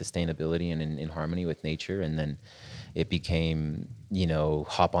being in sustainability and in harmony with nature. And then it became,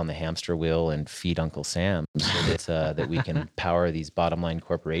 hop on the hamster wheel and feed Uncle Sam, so that we can power these bottom line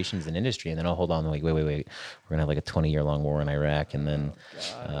corporations and industry. And then, hold on, wait, we're gonna have like a 20-year long war in Iraq, and then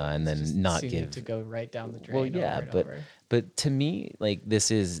not give to go right down the drain. Well, yeah, but to me, like,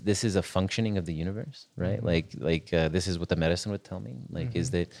 this is a functioning of the universe, right? Like this is what the medicine would tell me, like,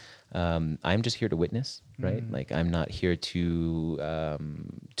 is that I'm just here to witness, right? Like, I'm not here to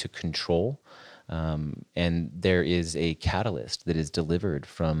control. And there is a catalyst that is delivered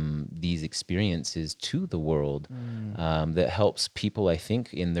from these experiences to the world, that helps people, I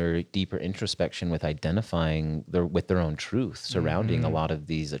think, in their deeper introspection with identifying with their own truth surrounding a lot of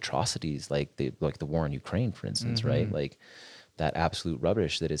these atrocities, like the war in Ukraine, for instance, right? Like, that absolute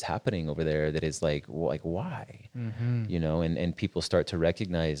rubbish that is happening over there, that is like why, and people start to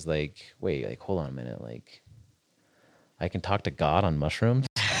recognize, like, wait, like, hold on a minute, like, I can talk to God on mushrooms.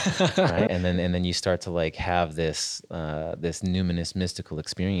 Right? And then you start to, like, have this numinous mystical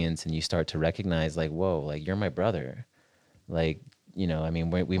experience, and you start to recognize, like, whoa, like, you're my brother. Like, I mean,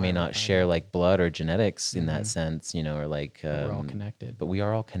 we may not share, like, blood or genetics in that sense, or like, we're all connected. But we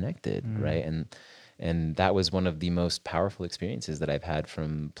are all connected, right? And that was one of the most powerful experiences that I've had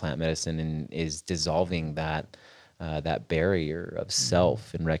from plant medicine, and is dissolving that barrier of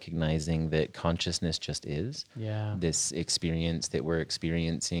self, and recognizing that consciousness just is. Yeah. This experience that we're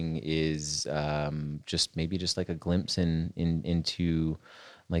experiencing is just like a glimpse into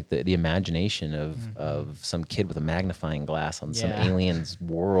like the imagination of some kid with a magnifying glass on some Yeah. alien's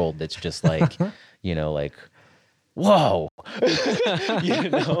world that's just like, like, whoa, I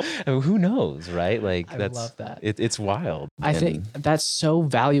mean, who knows, right? Like, I love that. It's wild. I think And- that's so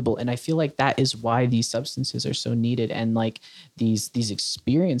valuable, and I feel like that is why these substances are so needed, and like these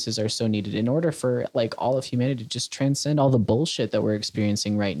experiences are so needed in order for like all of humanity to just transcend all the bullshit that we're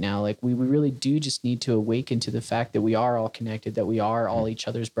experiencing right now. Like we really do just need to awaken to the fact that we are all connected, that we are all each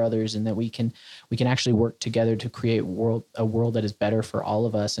other's brothers, and that we can actually work together to create a world that is better for all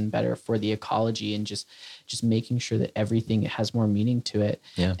of us and better for the ecology, and just making sure that everything has more meaning to it.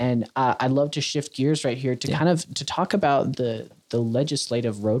 Yeah. And I'd love to shift gears right here to kind of to talk about the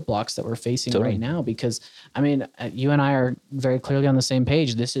legislative roadblocks that we're facing Totally. right now, because I mean, you and I are very clearly on the same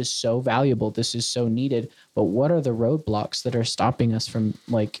page. This is so valuable. This is so needed. But what are the roadblocks that are stopping us from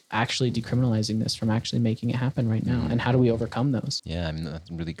like actually decriminalizing this, from actually making it happen right now? And how do we overcome those? Yeah, I mean, that's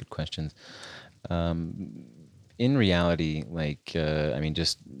really good questions. In reality, like, I mean,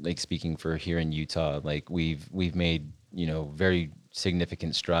 just like speaking for here in Utah, like we've made, very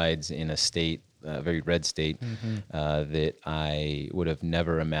significant strides in a state, very red state, that I would have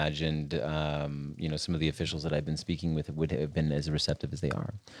never imagined, some of the officials that I've been speaking with would have been as receptive as they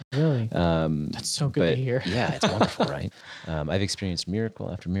are. Really? That's so good to hear. Yeah, it's wonderful, right? I've experienced miracle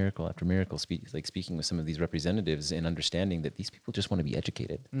after miracle after miracle, speaking with some of these representatives and understanding that these people just want to be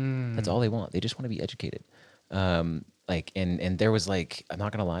educated. That's all they want. They just want to be educated. And there was like, I'm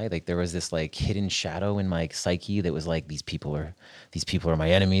not gonna lie, like there was this like hidden shadow in my psyche that was like, these people are my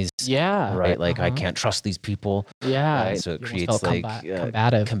enemies. Yeah. Right. Like I can't trust these people. Yeah. Right? So it You almost creates felt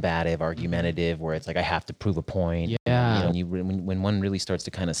like combative. argumentative, where it's like I have to prove a point. Yeah. When one really starts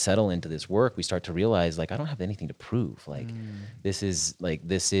to kind of settle into this work, we start to realize like I don't have anything to prove. Like this is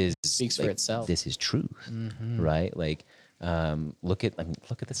Speaks for like, itself. This is truth, right? Like look at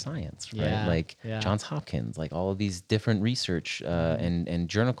the science, right? Yeah, Like yeah. Johns Hopkins, like all of these different research and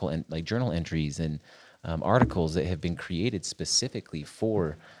journal entries and articles that have been created specifically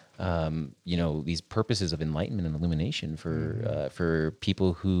for these purposes of enlightenment and illumination for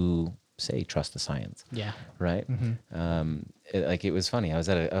people who say trust the science. Yeah. Right. It was funny. I was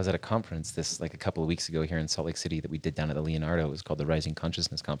at a conference a couple of weeks ago here in Salt Lake City that we did down at the Leonardo. It was called the Rising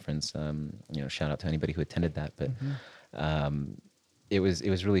Consciousness Conference. Shout out to anybody who attended that. But it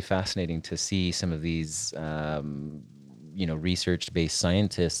was really fascinating to see some of these research-based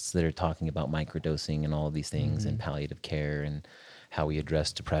scientists that are talking about microdosing and all of these things and palliative care and how we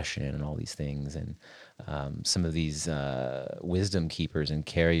address depression and all these things, and some of these wisdom keepers and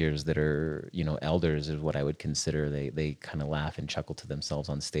carriers that are elders is what I would consider. They kind of laugh and chuckle to themselves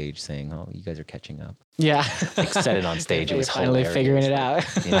on stage, saying, "Oh, you guys are catching up." Yeah. Like said it on stage. It was finally hilarious. figuring it out.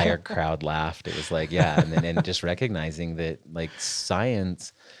 The entire crowd laughed. It was like, yeah, and just recognizing that like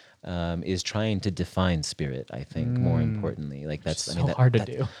science is trying to define spirit. I think more importantly, like that's So hard to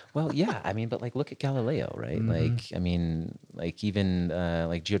do. Well, yeah, I mean, but like look at Galileo, right? Like I mean, like even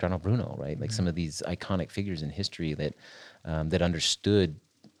like Giordano Bruno, right? Like some of these iconic figures in history that that understood,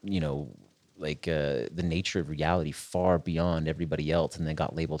 the nature of reality far beyond everybody else, and then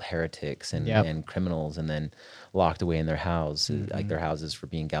got labeled heretics and criminals, and then locked away in their house, like their houses for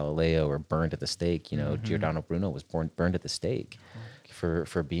being Galileo, or burned at the stake. Giordano Bruno was burned at the stake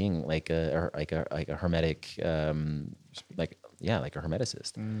for being like a hermetic, like a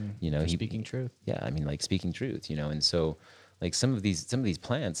hermeticist. Speaking truth. Yeah, I mean, like speaking truth. And so. Like some of these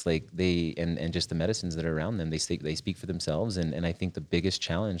plants, like they and just the medicines that are around them, they speak for themselves. And I think the biggest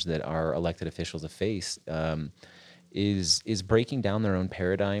challenge that our elected officials have faced is breaking down their own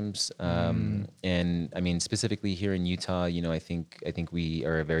paradigms. And I mean, specifically here in Utah, I think we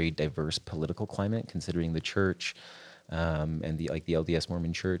are a very diverse political climate, considering the church and the LDS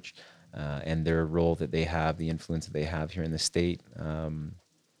Mormon Church and their role that they have, the influence that they have here in the state.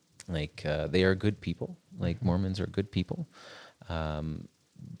 They are good people. Like Mormons are good people,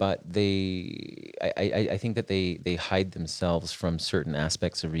 but I think that they hide themselves from certain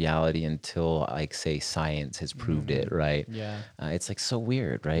aspects of reality until, like, say, science has proved it, right? Yeah. It's like so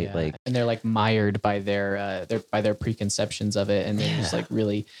weird, right? Yeah. Like, and they're like mired by their preconceptions of it, and they're just like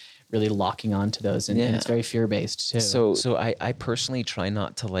really locking onto those, and it's very fear-based too. So I personally try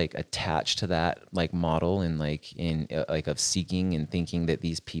not to like attach to that like model and like in like of seeking and thinking that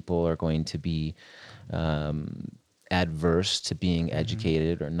these people are going to be adverse to being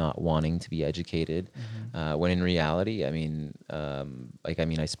educated or not wanting to be educated, when in reality, I mean,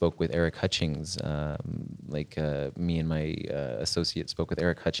 I spoke with Eric Hutchings, me and my associate spoke with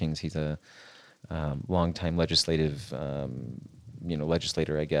Eric Hutchings. He's a longtime legislative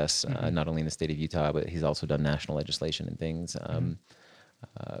legislator, I guess, not only in the state of Utah, but he's also done national legislation and things.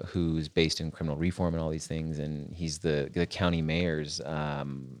 who's based in criminal reform and all these things, and he's the county mayor's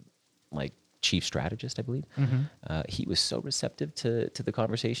like chief strategist, I believe. He was so receptive to the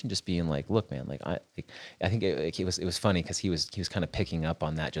conversation, just being like, "Look, man, I think it was funny because he was kind of picking up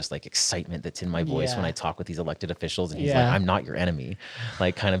on that just like excitement that's in my voice when I talk with these elected officials, and he's like, I'm not your enemy,"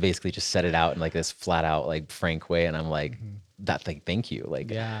 like kind of basically just said it out in like this flat out like frank way, and I'm like. That like thank you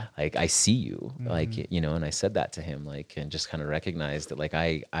like I see you like you know, and I said that to him like, and just kind of recognized that like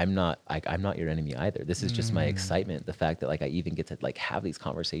I'm not your enemy either. This is just my excitement. The fact that like I even get to like have these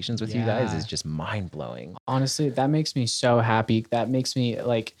conversations with you guys is just mind blowing. Honestly, that makes me so happy. That makes me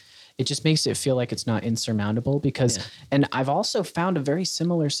like, it just makes it feel like it's not insurmountable because, and I've also found a very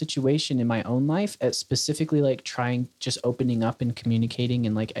similar situation in my own life at specifically like trying, just opening up and communicating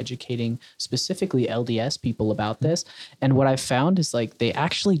and like educating specifically LDS people about this. And what I've found is like, they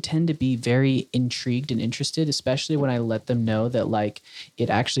actually tend to be very intrigued and interested, especially when I let them know that like, it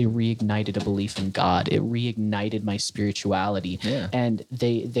actually reignited a belief in God. It reignited my spirituality. And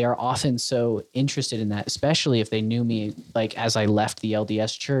they are often so interested in that, especially if they knew me like as I left the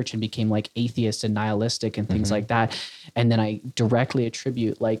LDS church and became like atheist and nihilistic and things like that. And then I directly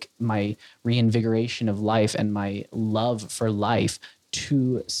attribute like my reinvigoration of life and my love for life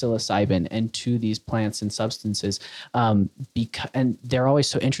to psilocybin and to these plants and substances. And they're always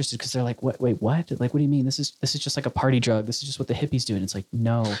so interested because they're like, wait, what? Like, what do you mean? This is just like a party drug. This is just what the hippies do. And it's like,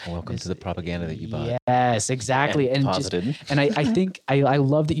 no. Welcome to the propaganda that you bought. Yes, exactly. And I think I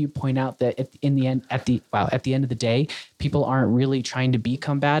love that you point out that at the end of the day, people aren't really trying to be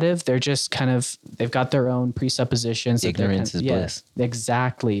combative. They're just kind of, they've got their own presuppositions. Ignorance is bliss.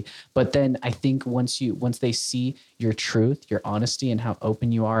 Exactly. But then I think once they see your truth, your honesty, and how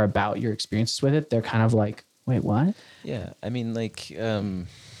open you are about your experiences with it, they're kind of like, wait, what? Yeah. I mean, like,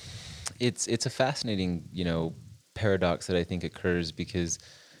 it's a fascinating, you know, paradox that I think occurs because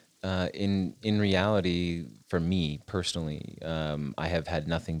in reality, for me personally, I have had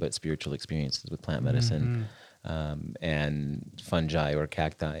nothing but spiritual experiences with plant medicine and fungi or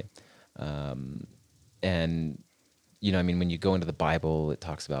cacti. And, you know, I mean, when you go into the Bible, it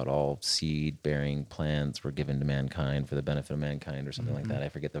talks about all seed-bearing plants were given to mankind for the benefit of mankind or something like that. I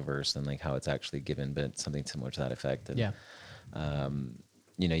forget the verse and like how it's actually given, but something similar to that effect. And,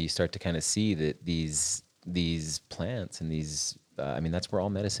 you know, you start to kind of see that these plants and these, I mean, that's where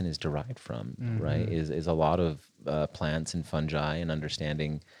all medicine is derived from, right? Is a lot of plants and fungi and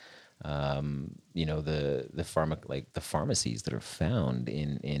understanding, you know, the pharmacies that are found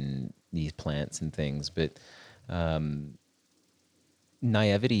in these plants and things. But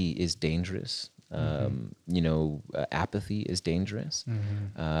naivety is dangerous. You know, apathy is dangerous.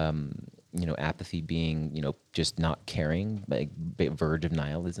 You know, apathy being, you know, just not caring, like verge of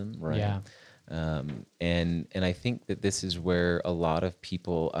nihilism, right? Yeah. And I think that this is where a lot of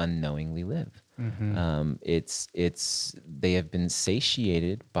people unknowingly live. It's they have been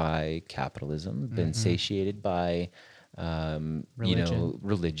satiated by capitalism, been satiated by you know,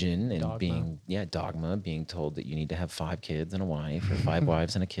 religion and dogma. Dogma, being told that you need to have 5 kids and a wife or 5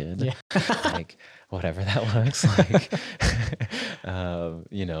 wives and a kid, like whatever that looks like,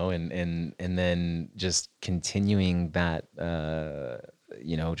 you know, and then just continuing that,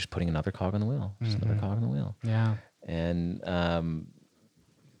 you know, just putting another cog on the wheel, another cog on the wheel. Yeah. And,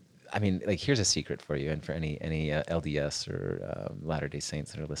 I mean, like, here's a secret for you, and for any LDS or Latter-day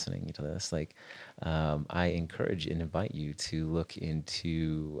Saints that are listening to this. Like, I encourage and invite you to look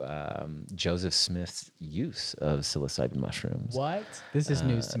into Joseph Smith's use of psilocybin mushrooms. What? This is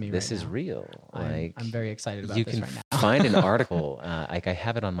news to me. This is real. I'm very excited about you this can right now. find an article. Like, I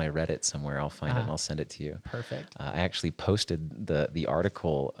have it on my Reddit somewhere. I'll find it and I'll send it to you. Perfect. I actually posted the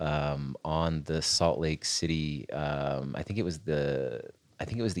article on the Salt Lake City. I think it was the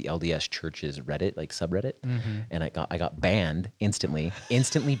LDS Church's Reddit, like subreddit, and I got banned instantly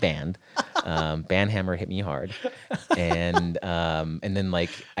banned. Banhammer hit me hard, and then like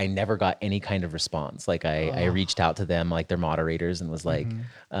I never got any kind of response. Like I reached out to them, like their moderators, and was like,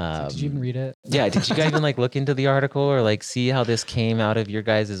 did you even read it? Yeah, did you guys even like look into the article or like see how this came out of your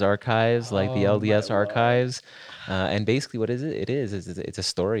guys' archives, like the LDS archives? And basically what is it? It's a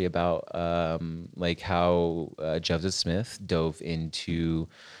story about like how Joseph Smith dove into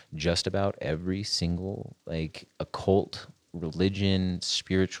just about every single like occult, religion,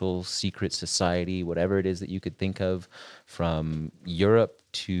 spiritual, secret society, whatever it is that you could think of, from Europe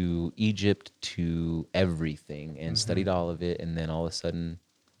to Egypt to everything, and studied all of it, and then all of a sudden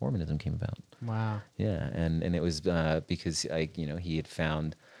Mormonism came about. Wow. Yeah, and it was because he had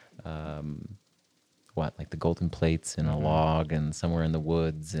found like the golden plates in a log and somewhere in the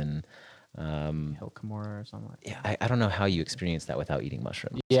woods, and Hill Kimura or something like that. Yeah, I don't know how you experience that without eating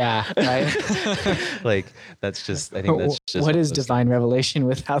mushrooms. Yeah, right. Like that's just, I think that's just what is those divine revelation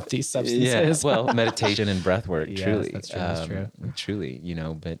without these substances? Yeah, well, meditation and breath work, Yes, truly. that's true, that's true. Truly,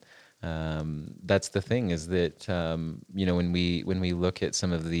 but that's the thing is that, when we look at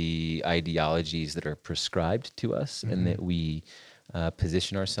some of the ideologies that are prescribed to us and that we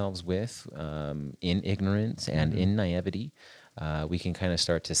position ourselves with in ignorance and in naivety, we can kind of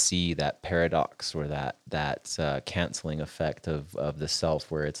start to see that paradox or that canceling effect of the self,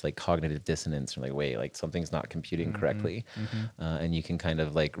 where it's like cognitive dissonance. You're like, wait, like something's not computing correctly, and you can kind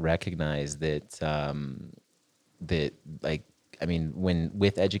of like recognize that that like when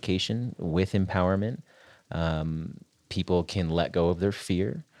with education, with empowerment, people can let go of their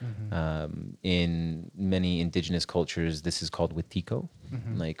fear. In many indigenous cultures, this is called wetiko.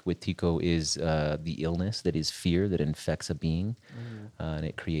 Like wetiko is the illness that is fear that infects a being, and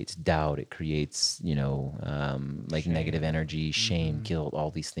it creates doubt. It creates like shame, negative energy, shame, guilt, all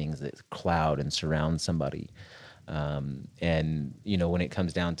these things that cloud and surround somebody. And when it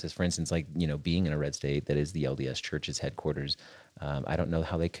comes down to, for instance, like being in a red state that is the LDS Church's headquarters, I don't know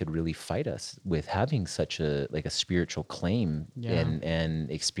how they could really fight us with having such a spiritual claim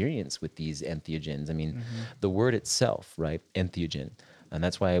and experience with these entheogens. I mean, the word itself, right? Entheogen. And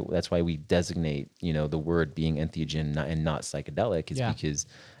that's why we designate, the word being entheogen and not psychedelic is because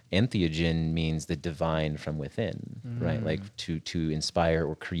entheogen means the divine from within, right? Like to inspire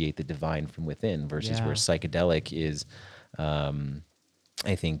or create the divine from within, versus where psychedelic is,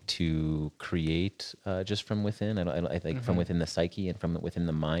 I think, to create just from within. I think from within the psyche and from within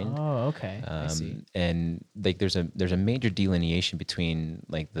the mind. Oh, okay. I see. And like there's a major delineation between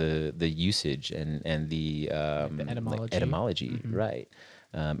like the usage and the etymology. like etymology, right?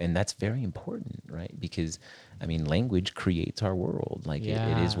 And that's very important, right? Because language creates our world. Like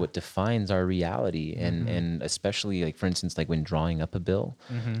it is what defines our reality, and especially like, for instance, like when drawing up a bill,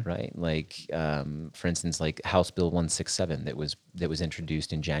 right? Like for instance, like House Bill 167 that was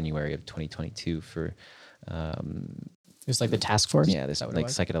introduced in January of 2022 for. It's like the task force. Yeah, this like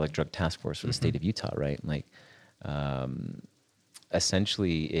psychedelic drug task force for the state of Utah, right? Like,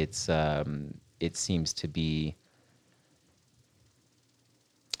 essentially, it seems to be.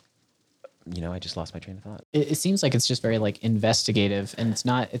 I just lost my train of thought. It seems like it's just very like investigative, and it's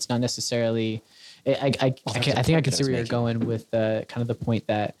not necessarily. I think I can see where you're going with kind of the point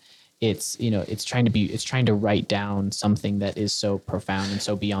that it's trying to write down something that is so profound and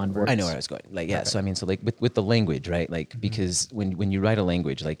so beyond words. I know where I was going. Like, yeah. So so like with the language, right? Like because when you write a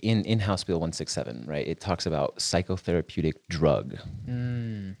language, like in House Bill 167, right, it talks about psychotherapeutic drug,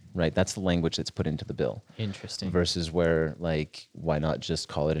 right? That's the language that's put into the bill. Interesting. Versus where, like, why not just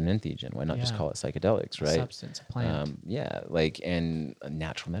call it an entheogen? Why not just call it psychedelics, right? A substance, a plant. Like, and a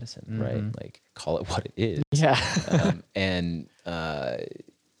natural medicine, right? Like, call it what it is. Yeah. And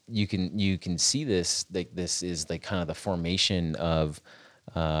you can see this, like this is like kind of the formation of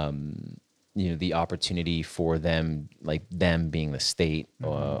the opportunity for them being the state,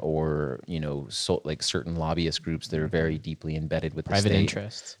 or like certain lobbyist groups that are very deeply embedded with private the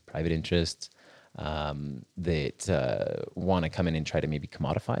state, private interests that want to come in and try to maybe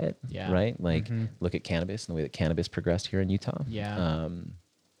commodify it, right? Like look at cannabis and the way that cannabis progressed here in Utah.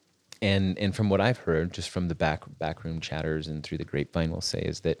 And from what I've heard, just from the backroom chatters and through the grapevine, we'll say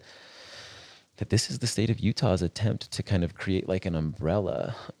is that this is the state of Utah's attempt to kind of create like an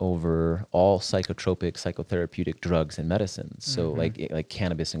umbrella over all psychotropic, psychotherapeutic drugs and medicines. So like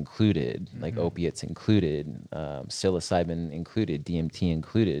cannabis included, like opiates included, psilocybin included, DMT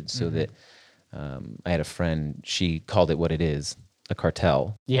included. So that I had a friend, she called it what it is. A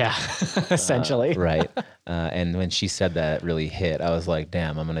cartel. Yeah, essentially. Right. And when she said that, it really hit. I was like,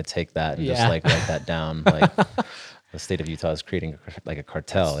 damn, I'm going to take that and just like write that down. Like the state of Utah is creating like a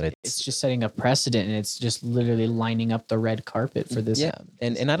cartel. And it's just setting a precedent, and it's just literally lining up the red carpet for this. Yeah.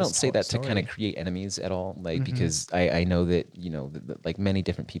 And I don't say that to kind of create enemies at all. Like, because I know that, like many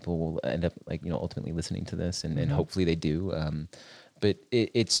different people will end up like, ultimately listening to this and hopefully they do. But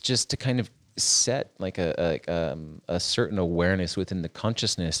it's just to kind of set like a certain awareness within the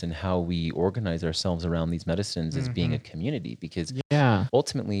consciousness and how we organize ourselves around these medicines as being a community, because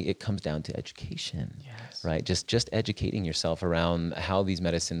ultimately it comes down to education, right? Just educating yourself around how these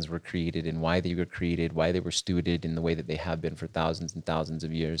medicines were created and why they were created, why they were stewarded in the way that they have been for thousands and thousands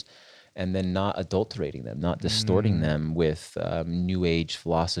of years, and then not adulterating them, not distorting them with new age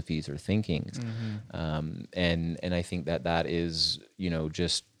philosophies or thinkings. And I think that is,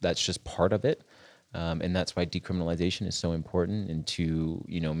 that's just part of it. And that's why decriminalization is so important, and to,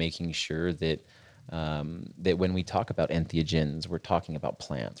 making sure that that when we talk about entheogens, we're talking about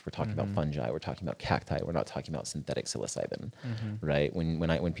plants, we're talking about fungi, we're talking about cacti, we're not talking about synthetic psilocybin, right?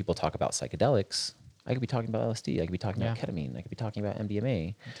 When people talk about psychedelics, I could be talking about LSD, I could be talking about ketamine, I could be talking about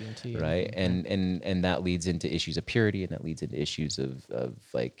MDMA, DMT, right? And that leads into issues of purity, and that leads into issues of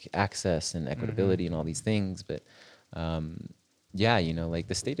like access and equitability and all these things. But yeah, you know, like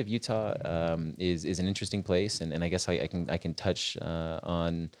the state of Utah is an interesting place, and I guess I can touch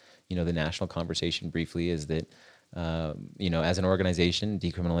on, you know, the national conversation briefly. Is that you know, as an organization,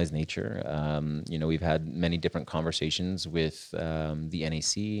 Decriminalize Nature, you know, we've had many different conversations with the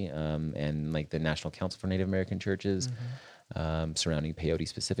NAC and like the National Council for Native American Churches surrounding peyote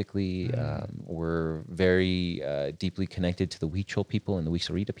specifically. We're very deeply connected to the Huichol people and the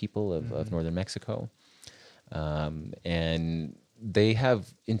Huicharita people of northern Mexico. And they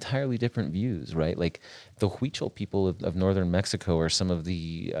have entirely different views, right? Like the Huichol people of northern Mexico are some of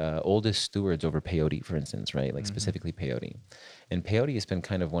the oldest stewards over peyote, for instance, right? Like specifically peyote. And peyote has been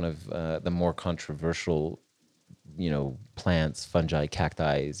kind of one of the more controversial, you know, plants, fungi,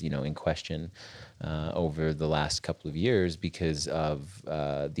 cacti, you know, in question over the last couple of years because of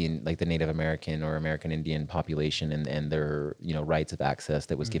the Native American or American Indian population and their, you know, rights of access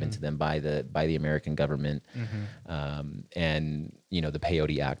that was given to them by the American government, and you know, the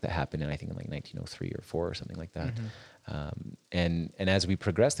Peyote Act that happened in, I think, in like 1903 or 4 or something like that. And as we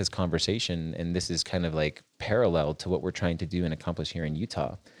progress this conversation, and this is kind of like parallel to what we're trying to do and accomplish here in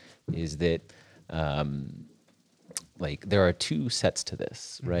Utah, is that like there are two sets to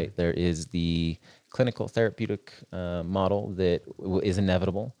this, right? There is the clinical therapeutic model that is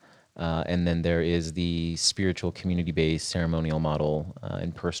inevitable, and then there is the spiritual community-based ceremonial model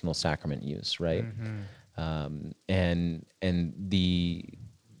and personal sacrament use, right? And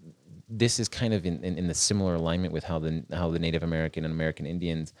this is kind of in the similar alignment with how the Native American and American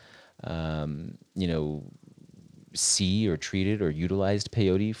Indians, you know, see or treated or utilized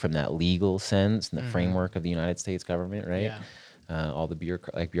peyote from that legal sense and the framework of the United States government, right? All the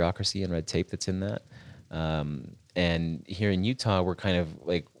bureaucracy and red tape that's in that. And here in Utah, we're kind of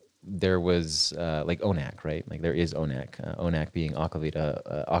like, there was like ONAC, right? Like there is ONAC, ONAC being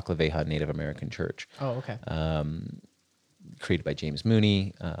Oclaveja Native American Church. Oh, okay. Created by James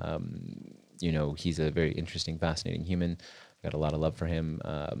Mooney. You know, he's a very interesting, fascinating human. I got a lot of love for him.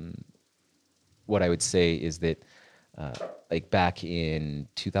 What I would say is that like back in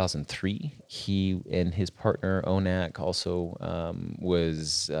 2003, he and his partner ONAC also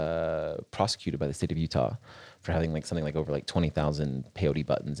was prosecuted by the state of Utah for having like something like over like 20,000 peyote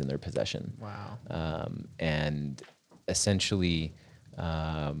buttons in their possession. Wow. And essentially,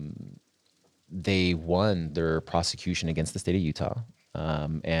 they won their prosecution against the state of Utah,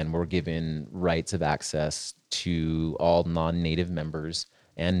 and were given rights of access to all non-native members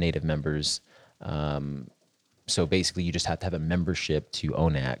and native members. So basically, you just have to have a membership to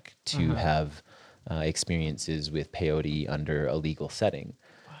ONAC to have experiences with peyote under a legal setting.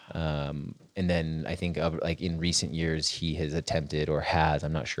 And then I think like in recent years, he has attempted or has,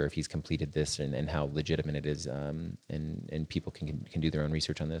 I'm not sure if he's completed this and how legitimate it is, and people can do their own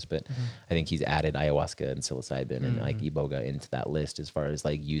research on this, but I think he's added ayahuasca and psilocybin and like iboga into that list as far as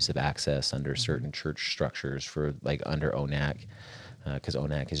like use of access under certain church structures for like under ONAC. Because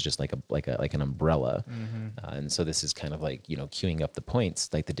ONAC is just like an umbrella, and so this is kind of like, you know, queuing up the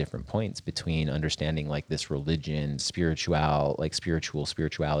points, like the different points between understanding like this religion,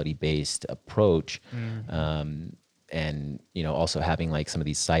 spirituality based approach, and you know, also having like some of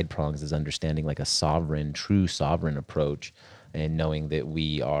these side prongs is understanding like a true sovereign approach, and knowing that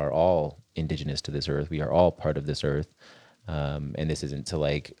we are all indigenous to this earth, we are all part of this earth. And this isn't to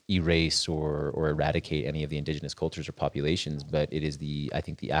like erase or eradicate any of the indigenous cultures or populations, but it is I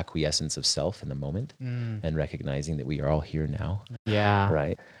think the acquiescence of self in the moment, and recognizing that we are all here now. Yeah.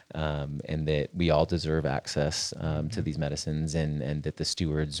 Right. And that we all deserve access to these medicines, and that the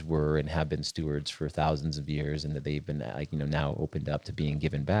stewards were and have been stewards for thousands of years, and that they've been like, you know, now opened up to being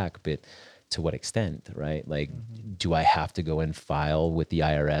given back. But to what extent, right? Like, do I have to go and file with the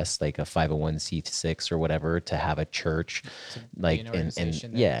IRS like a 501c6 or whatever to have a church, like, An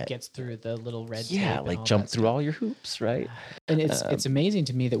organization that gets through the little red tape? Yeah, like jump through all your hoops, right? And it's amazing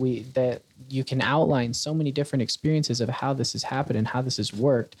to me that you can outline so many different experiences of how this has happened and how this has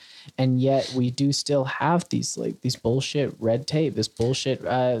worked, and yet we do still have these bullshit red tape, this bullshit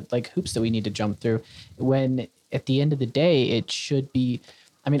like hoops that we need to jump through. When at the end of the day, it should be.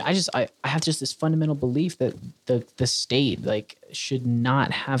 I mean, I have just this fundamental belief that the state like should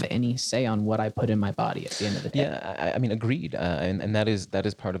not have any say on what I put in my body at the end of the day. Yeah, I mean, agreed, and that is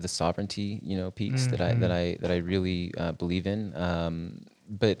part of the sovereignty, you know, piece that I really believe in.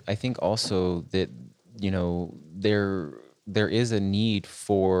 but I think also that, you know, there is a need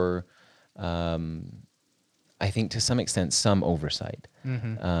for, I think to some extent, some oversight.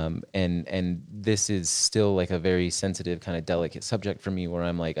 And this is still like a very sensitive, kind of delicate subject for me, where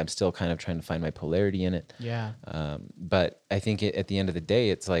I'm like, I'm still kind of trying to find my polarity in it. Yeah. But I think at the end of the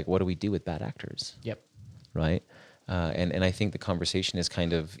day, it's like, what do we do with bad actors? Yep. Right. And I think the conversation has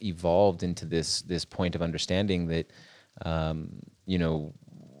kind of evolved into this point of understanding that, you know,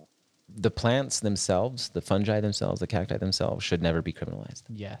 the plants themselves, the fungi themselves, the cacti themselves should never be criminalized.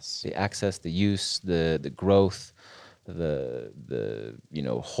 Yes. The access, the use, the growth, the you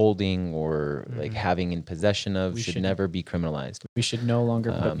know, holding or like having in possession of should never be criminalized. We should no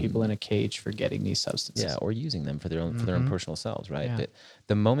longer put people in a cage for getting these substances. Yeah, or using them for their own personal selves, right? Yeah. That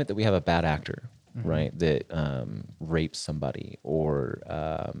the moment that we have a bad actor, right, that rapes somebody or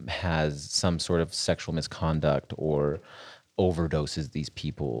has some sort of sexual misconduct or overdoses these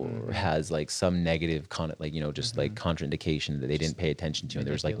people or has like some negative like, you know, just like contraindication that they didn't pay attention to, and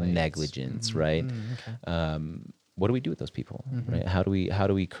there's like negligence, right? What do we do with those people, right? How do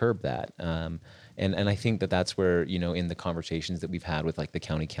we curb that? And I think that's where, you know, in the conversations that we've had with like the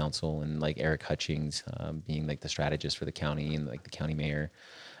county council and like Eric Hutchings being like the strategist for the county and like the county mayor,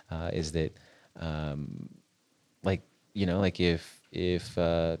 is that like, you know, like if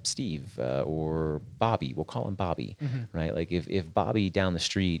Steve or Bobby, we'll call him Bobby, right? Like if Bobby down the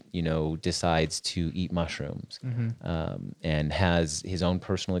street, you know, decides to eat mushrooms and has his own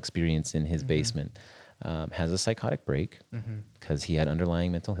personal experience in his basement, has a psychotic break because he had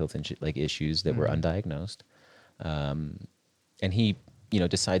underlying mental health like issues that were undiagnosed, and he, you know,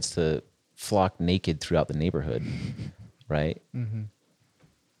 decides to flock naked throughout the neighborhood, right?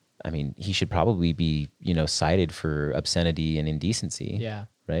 I mean, he should probably be, you know, cited for obscenity and indecency. Yeah.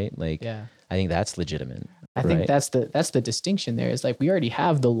 Right. Like, Yeah. I think that's legitimate. I think that's the distinction there, is like we already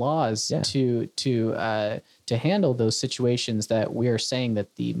have the laws to handle those situations that we are saying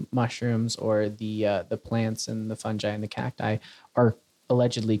that the mushrooms or the plants and the fungi and the cacti are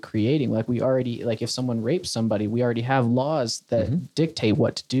allegedly creating. Like we already, like if someone rapes somebody, we already have laws that dictate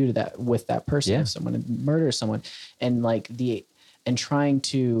what to do to that with that person. If someone murders someone, and trying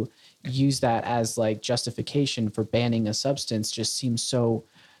to use that as like justification for banning a substance just seems so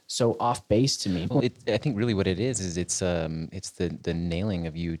off base to me. Well, I think really what it is it's the nailing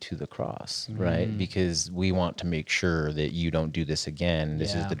of you to the cross, right? Because we want to make sure that you don't do this again.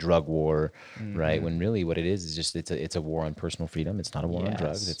 This is the drug war, right? When really what it is just it's a war on personal freedom. It's not a war on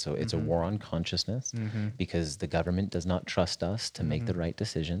drugs. It's a war on consciousness, because the government does not trust us to make the right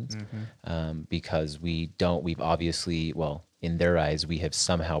decisions, because we've obviously, well, in their eyes, we have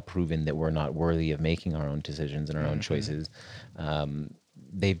somehow proven that we're not worthy of making our own decisions and our own choices.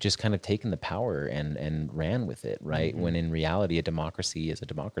 They've just kind of taken the power and ran with it, right? When in reality, a democracy is a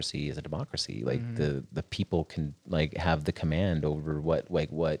democracy is a democracy. Like the people can like have the command over what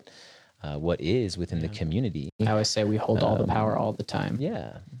is within the community. I always say we hold all the power all the time.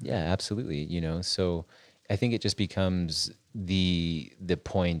 Yeah, absolutely. You know, so I think it just becomes the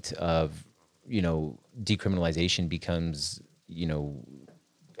point of, you know, decriminalization becomes, you know,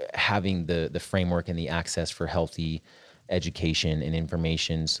 having the framework and the access for healthy education and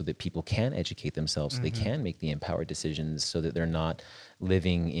information so that people can educate themselves, so they can make the empowered decisions, so that they're not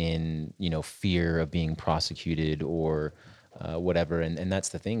living in, you know, fear of being prosecuted or whatever. And that's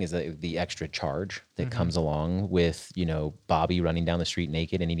the thing, is that the extra charge that comes along with, you know, Bobby running down the street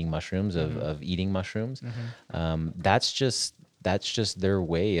naked and eating mushrooms, of eating mushrooms. That's just their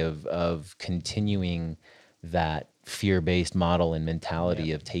way of continuing that fear-based model and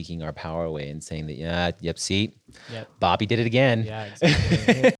mentality of taking our power away and saying that, see, Bobby did it again. Yeah,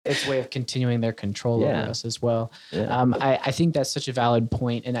 exactly. It's a way of continuing their control over us as well. I think that's such a valid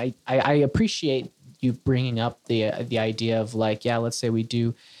point, and I appreciate you bringing up the idea of like, let's say we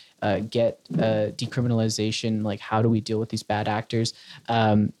do get decriminalization, like how do we deal with these bad actors?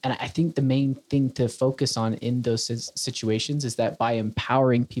 And I think the main thing to focus on in those situations is that by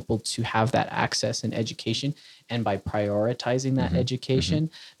empowering people to have that access and education, and by prioritizing that education,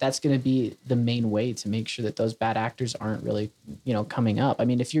 that's going to be the main way to make sure that those bad actors aren't really, you know, coming up. I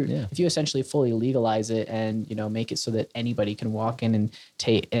mean, if you essentially fully legalize it and, you know, make it so that anybody can walk in and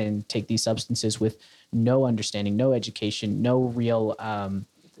take these substances with no understanding, no education, no real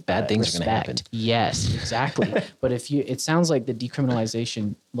bad things respect. Are going to happen. Yes, exactly. But it sounds like the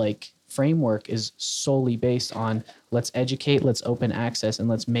decriminalization like framework is solely based on let's educate, let's open access, and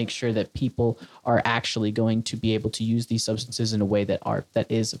let's make sure that people are actually going to be able to use these substances in a way that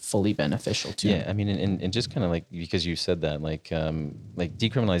is fully beneficial to them. Yeah, I mean, and just kind of like, because you said that, like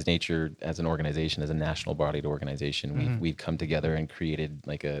Decriminalize Nature as an organization, as a national bodied organization, we've come together and created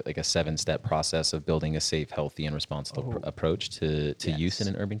like a 7-step process of building a safe, healthy, and responsible approach to use in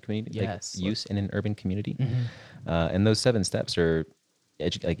an urban community. Yes. Like use in an urban community, and those 7 steps are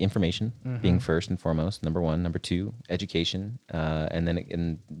like information being first and foremost, number 1. Number 2, education, and then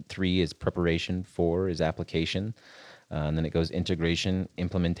in 3 is preparation. 4 is application. And then it goes integration,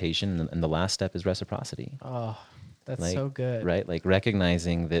 implementation, and the last step is reciprocity. Oh, that's Like, so good. right? Like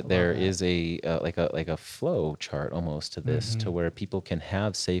recognizing that there is a like a flow chart almost to this, to where people can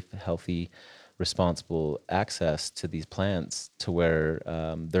have safe, healthy, responsible access to these plants, to where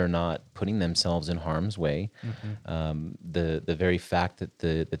they're not putting themselves in harm's way. The very fact that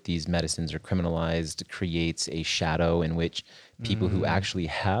that these medicines are criminalized creates a shadow in which people who actually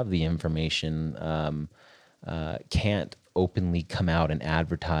have the information can't openly come out and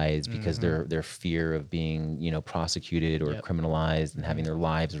advertise because their fear of being, prosecuted or criminalized and having their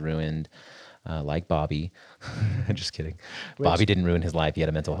lives ruined, like Bobby. Just kidding. Bobby didn't ruin his life. He had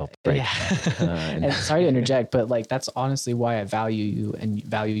a mental health break. And sorry to interject, but like that's honestly why I value you and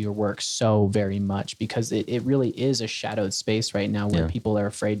value your work so very much, because it really is a shadowed space right now where people are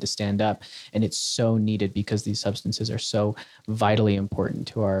afraid to stand up, and it's so needed because these substances are so vitally important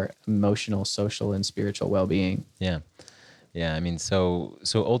to our emotional, social, and spiritual well-being. Yeah, I mean, so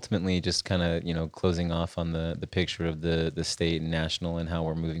ultimately, just kind of closing off on the picture of the state and national and how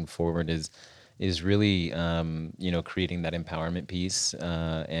we're moving forward is really creating that empowerment piece,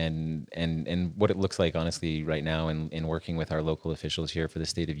 and what it looks like honestly right now in working with our local officials here for the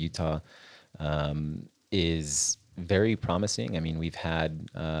state of Utah is very promising. I mean, we've had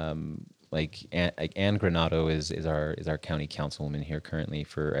like Ann Granado is our county councilwoman here currently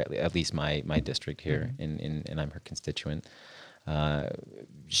for at least my district here, and I'm her constituent.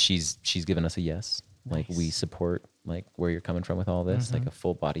 She's given us a yes. Nice. Like we support like where you're coming from with all this, like a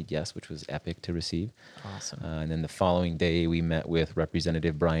full-bodied yes, which was epic to receive. Awesome. And then the following day, we met with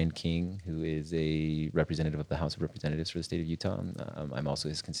Representative Brian King, who is a representative of the House of Representatives for the state of Utah. I'm also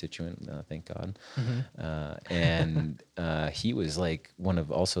his constituent, thank God. And he was like one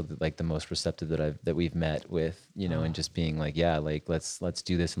of also the most receptive that we've met with, and just being like, yeah, like let's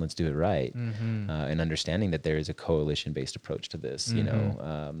do this and let's do it right, and understanding that there is a coalition-based approach to this.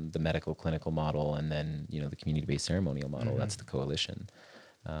 The medical clinical model, and then the community-based ceremonial model. That's the coalition.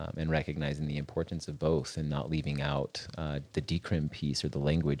 And recognizing the importance of both, and not leaving out the decrim piece or the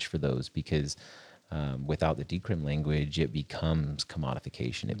language for those, because without the decrim language, it becomes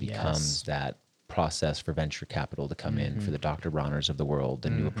commodification. It becomes that process for venture capital to come in, for the Dr. Bronners of the world, the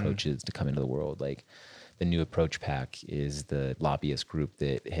new approaches to come into the world. Like the New Approach PAC is the lobbyist group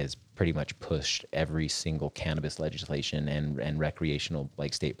that has pretty much pushed every single cannabis legislation and recreational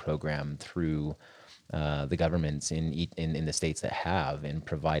like state program through the governments in the states that have, and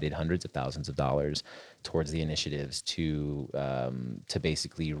provided hundreds of thousands of dollars towards the initiatives to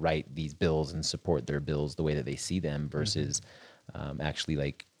basically write these bills and support their bills the way that they see them, versus actually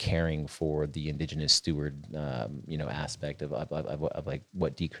like caring for the indigenous steward aspect of like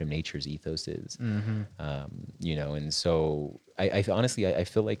what Decrim Nature's ethos is. And so I honestly I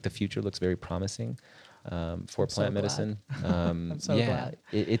feel like the future looks very promising for plant medicine. I'm so glad.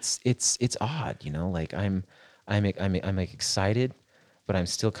 It's odd, like I'm like excited, but I'm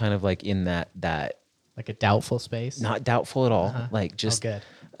still kind of like in that like a doubtful space. Not doubtful at all. Like just good.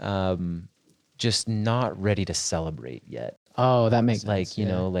 Just not ready to celebrate yet. Oh, that makes like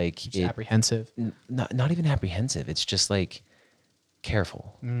sense. like just apprehensive. Not even apprehensive. It's just like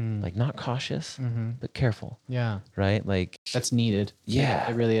careful, like not cautious, but careful. Yeah. Right. Like that's needed. Yeah,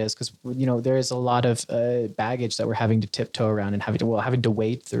 it really is. Cause there is a lot of baggage that we're having to tiptoe around and having to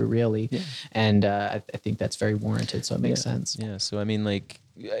wade through really. Yeah. And I think that's very warranted. So it makes sense. Yeah. So, I mean, like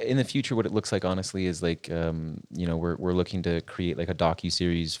in the future, what it looks like, honestly, is like, we're looking to create like a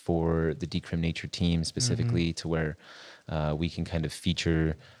docu-series for the Decrim Nature team specifically, to where we can kind of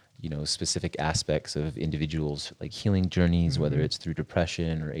feature specific aspects of individuals, like healing journeys, whether it's through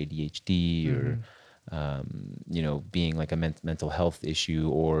depression or ADHD or, being like a mental health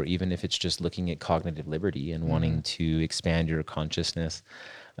issue, or even if it's just looking at cognitive liberty and wanting to expand your consciousness,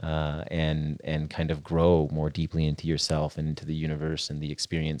 and kind of grow more deeply into yourself and into the universe and the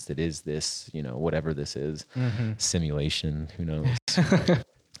experience that is this, whatever this is, simulation, who knows,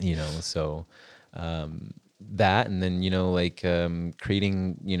 so, that, and then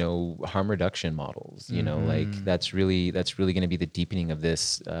creating harm reduction models. That's really going to be the deepening of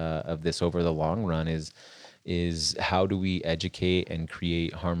this over the long run. Is how do we educate and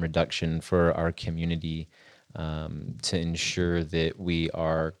create harm reduction for our community, to ensure that we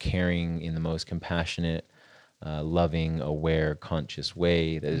are caring in the most compassionate, loving, aware, conscious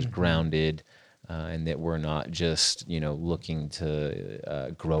way that is grounded, and that we're not just looking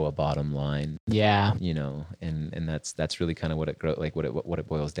to grow a bottom line. Yeah. And that's really kind of what it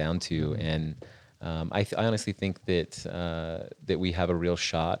boils down to. And I honestly think that we have a real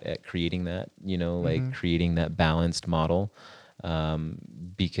shot at creating that, creating that balanced model,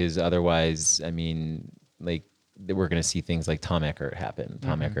 because otherwise, I mean, we're going to see things like Tom Eckert happen.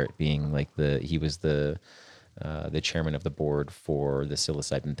 Tom Eckert being he was the chairman of the board for the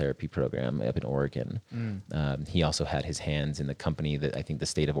psilocybin therapy program up in Oregon. He also had his hands in the company that I think the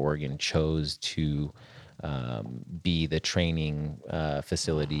state of Oregon chose to be the training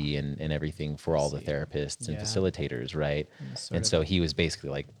facility and everything for all the therapists and facilitators, right? And so he was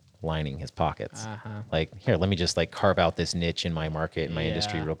basically lining his pockets. Here, let me just carve out this niche in my market, in my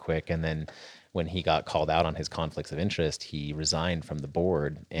industry real quick. And then when he got called out on his conflicts of interest, he resigned from the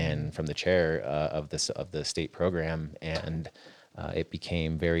board and from the chair of the state program, and it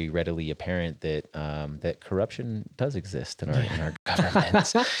became very readily apparent that corruption does exist in our government, and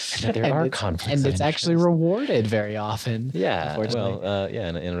that there are conflicts, and it's actually rewarded very often. Yeah, well,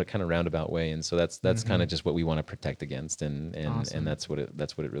 in a kind of roundabout way, and so that's kind of just what we want to protect against, and that's what it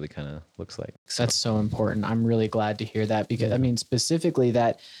really kind of looks like. So. That's so important. I'm really glad to hear that, because I mean, specifically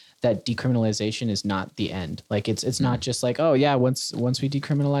that decriminalization is not the end. It's not just once we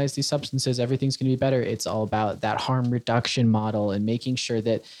decriminalize these substances, everything's going to be better. It's all about that harm reduction model and making sure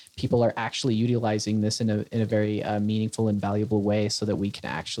that people are actually utilizing this in a very meaningful and valuable way, so that we can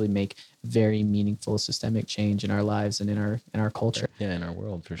actually make very meaningful systemic change in our lives and in our culture. Yeah, in our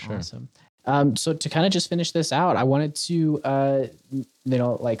world, for sure. Awesome. So to kind of just finish this out, I wanted to,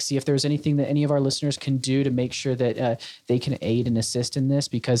 see if there's anything that any of our listeners can do to make sure that they can aid and assist in this,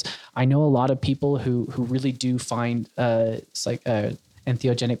 because I know a lot of people who really do find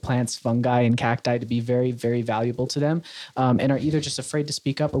entheogenic plants, fungi, and cacti to be very, very valuable to them, and are either just afraid to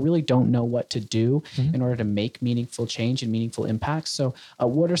speak up or really don't know what to do in order to make meaningful change and meaningful impacts. So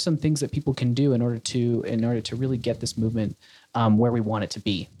what are some things that people can do in order to really get this movement where we want it to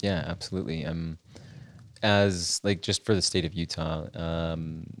be? Yeah, absolutely. As just for the state of Utah,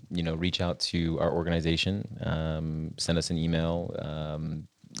 reach out to our organization, send us an email,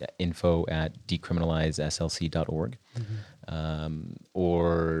 info@decriminalizeslc.org.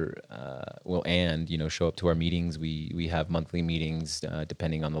 Show up to our meetings. We have monthly meetings,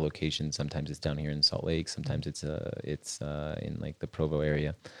 depending on the location. Sometimes it's down here in Salt Lake. Sometimes it's in the Provo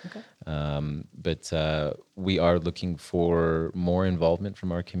area. Okay. But we are looking for more involvement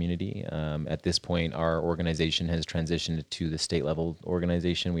from our community. At this point, our organization has transitioned to the state level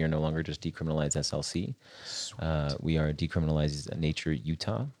organization. We are no longer just Decriminalize SLC. We are Decriminalize Nature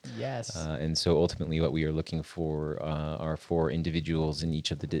Utah. Yes. And so ultimately, what we are looking for are for individuals in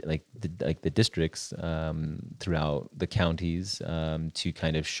each of the districts throughout the counties to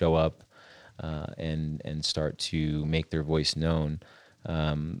kind of show up and start to make their voice known.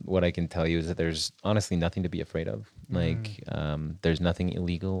 What I can tell you is that there's honestly nothing to be afraid of. There's nothing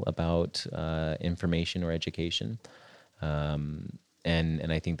illegal about information or education.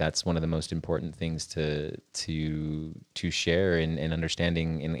 And I think that's one of the most important things to share and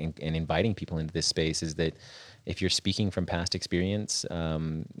understanding and inviting people into this space, is that if you're speaking from past experience,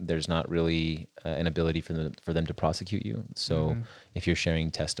 there's not really an ability for them to prosecute you. So if you're sharing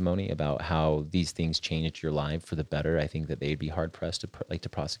testimony about how these things changed your life for the better, I think that they'd be hard pressed to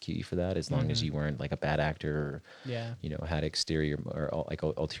prosecute you for that, as long as you weren't a bad actor or had exterior or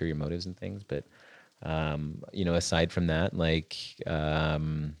ulterior motives and things. But aside from that,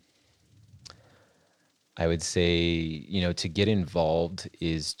 I would say, to get involved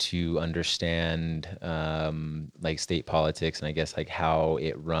is to understand state politics, and I guess how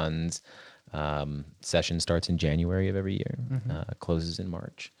it runs. Session starts in January of every year, closes in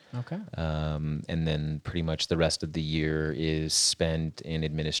March. Okay. And then pretty much the rest of the year is spent in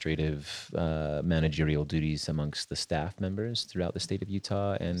administrative managerial duties amongst the staff members throughout the state of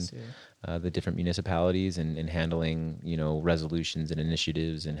Utah and the different municipalities, and handling, resolutions and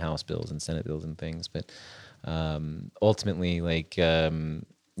initiatives and House bills and Senate bills and things. But ultimately,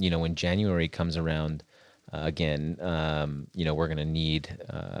 when January comes around, again, we're going to need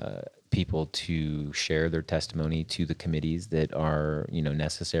people to share their testimony to the committees that are,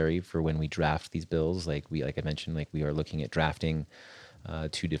 necessary for when we draft these bills. Like I mentioned, we are looking at drafting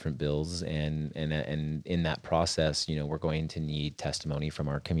two different bills, and in that process, we're going to need testimony from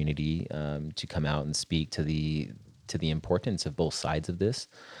our community to come out and speak to the importance of both sides of this,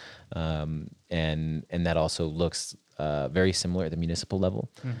 and that also looks very similar at the municipal level.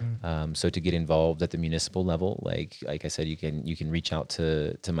 So to get involved at the municipal level, like I said, you can reach out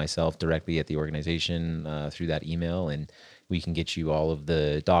to myself directly at the organization through that email, and we can get you all of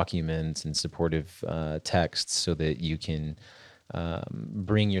the documents and supportive texts so that you can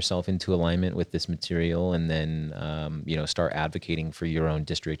bring yourself into alignment with this material, and then start advocating for your own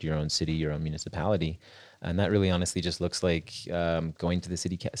district, your own city, your own municipality. And that really honestly just looks like going to the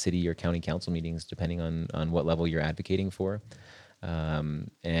city or county council meetings, depending on what level you're advocating for,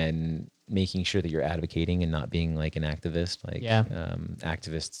 and making sure that you're advocating and not being like an activist. Like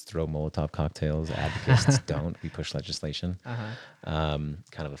activists throw Molotov cocktails, advocates don't. We push legislation. Kind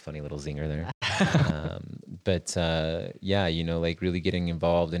of a funny little zinger there. But like really getting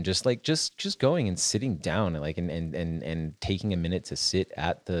involved and just going and sitting down, like and taking a minute to sit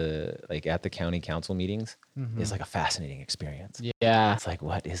at the county council meetings is like a fascinating experience. Yeah, it's like,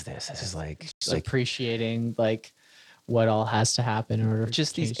 what is this? This is like appreciating like what all has to happen in order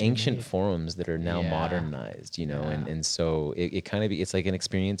just these ancient forums that are now modernized, and so it kind of it's like an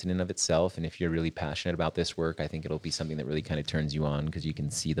experience in and of itself. And if you're really passionate about this work, I think it'll be something that really kind of turns you on, because you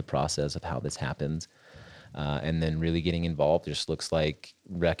can see the process of how this happens. And then really getting involved just looks like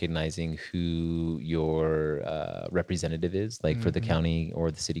recognizing who your representative is, like for the county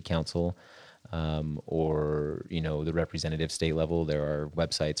or the city council, or the representative state level. There are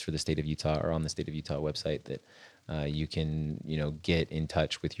websites for the state of Utah, or on the state of Utah website, that you can get in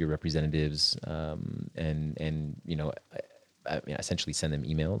touch with your representatives, and essentially send them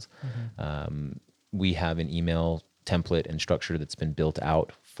emails. We have an email template and structure that's been built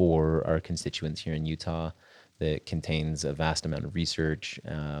out for our constituents here in Utah that contains a vast amount of research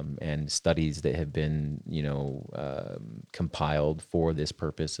and studies that have been compiled for this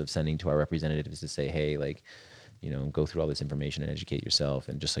purpose of sending to our representatives to say, hey, like, go through all this information and educate yourself.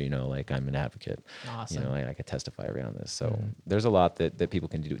 And just so you know, like, I'm an advocate. Awesome. I could testify around this. So there's a lot that people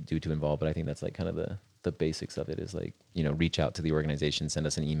can do to involve, but I think that's like kind of the basics of it is like, reach out to the organization, send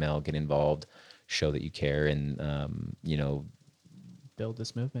us an email, get involved, show that you care, and, build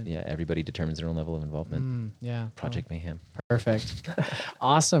this movement. Yeah, everybody determines their own level of involvement. Project Mayhem. Perfect.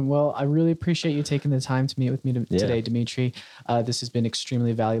 Awesome. Well, I really appreciate you taking the time to meet with me today, Dimitri. This has been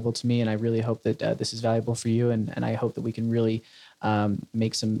extremely valuable to me, and I really hope that this is valuable for you, and I hope that we can really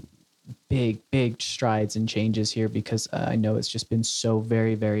make some big strides and changes here, because I know it's just been so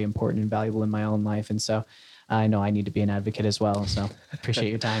very, very important and valuable in my own life. And so I know I need to be an advocate as well. So appreciate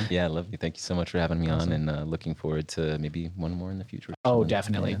your time. Yeah, lovely. Thank you so much for having me on, and looking forward to maybe one more in the future. Oh,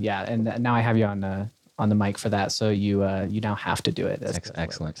 definitely. Yeah. And now I have you on the mic for that. So you now have to do it.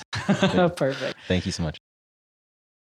 Excellent. Perfect. Thank you so much.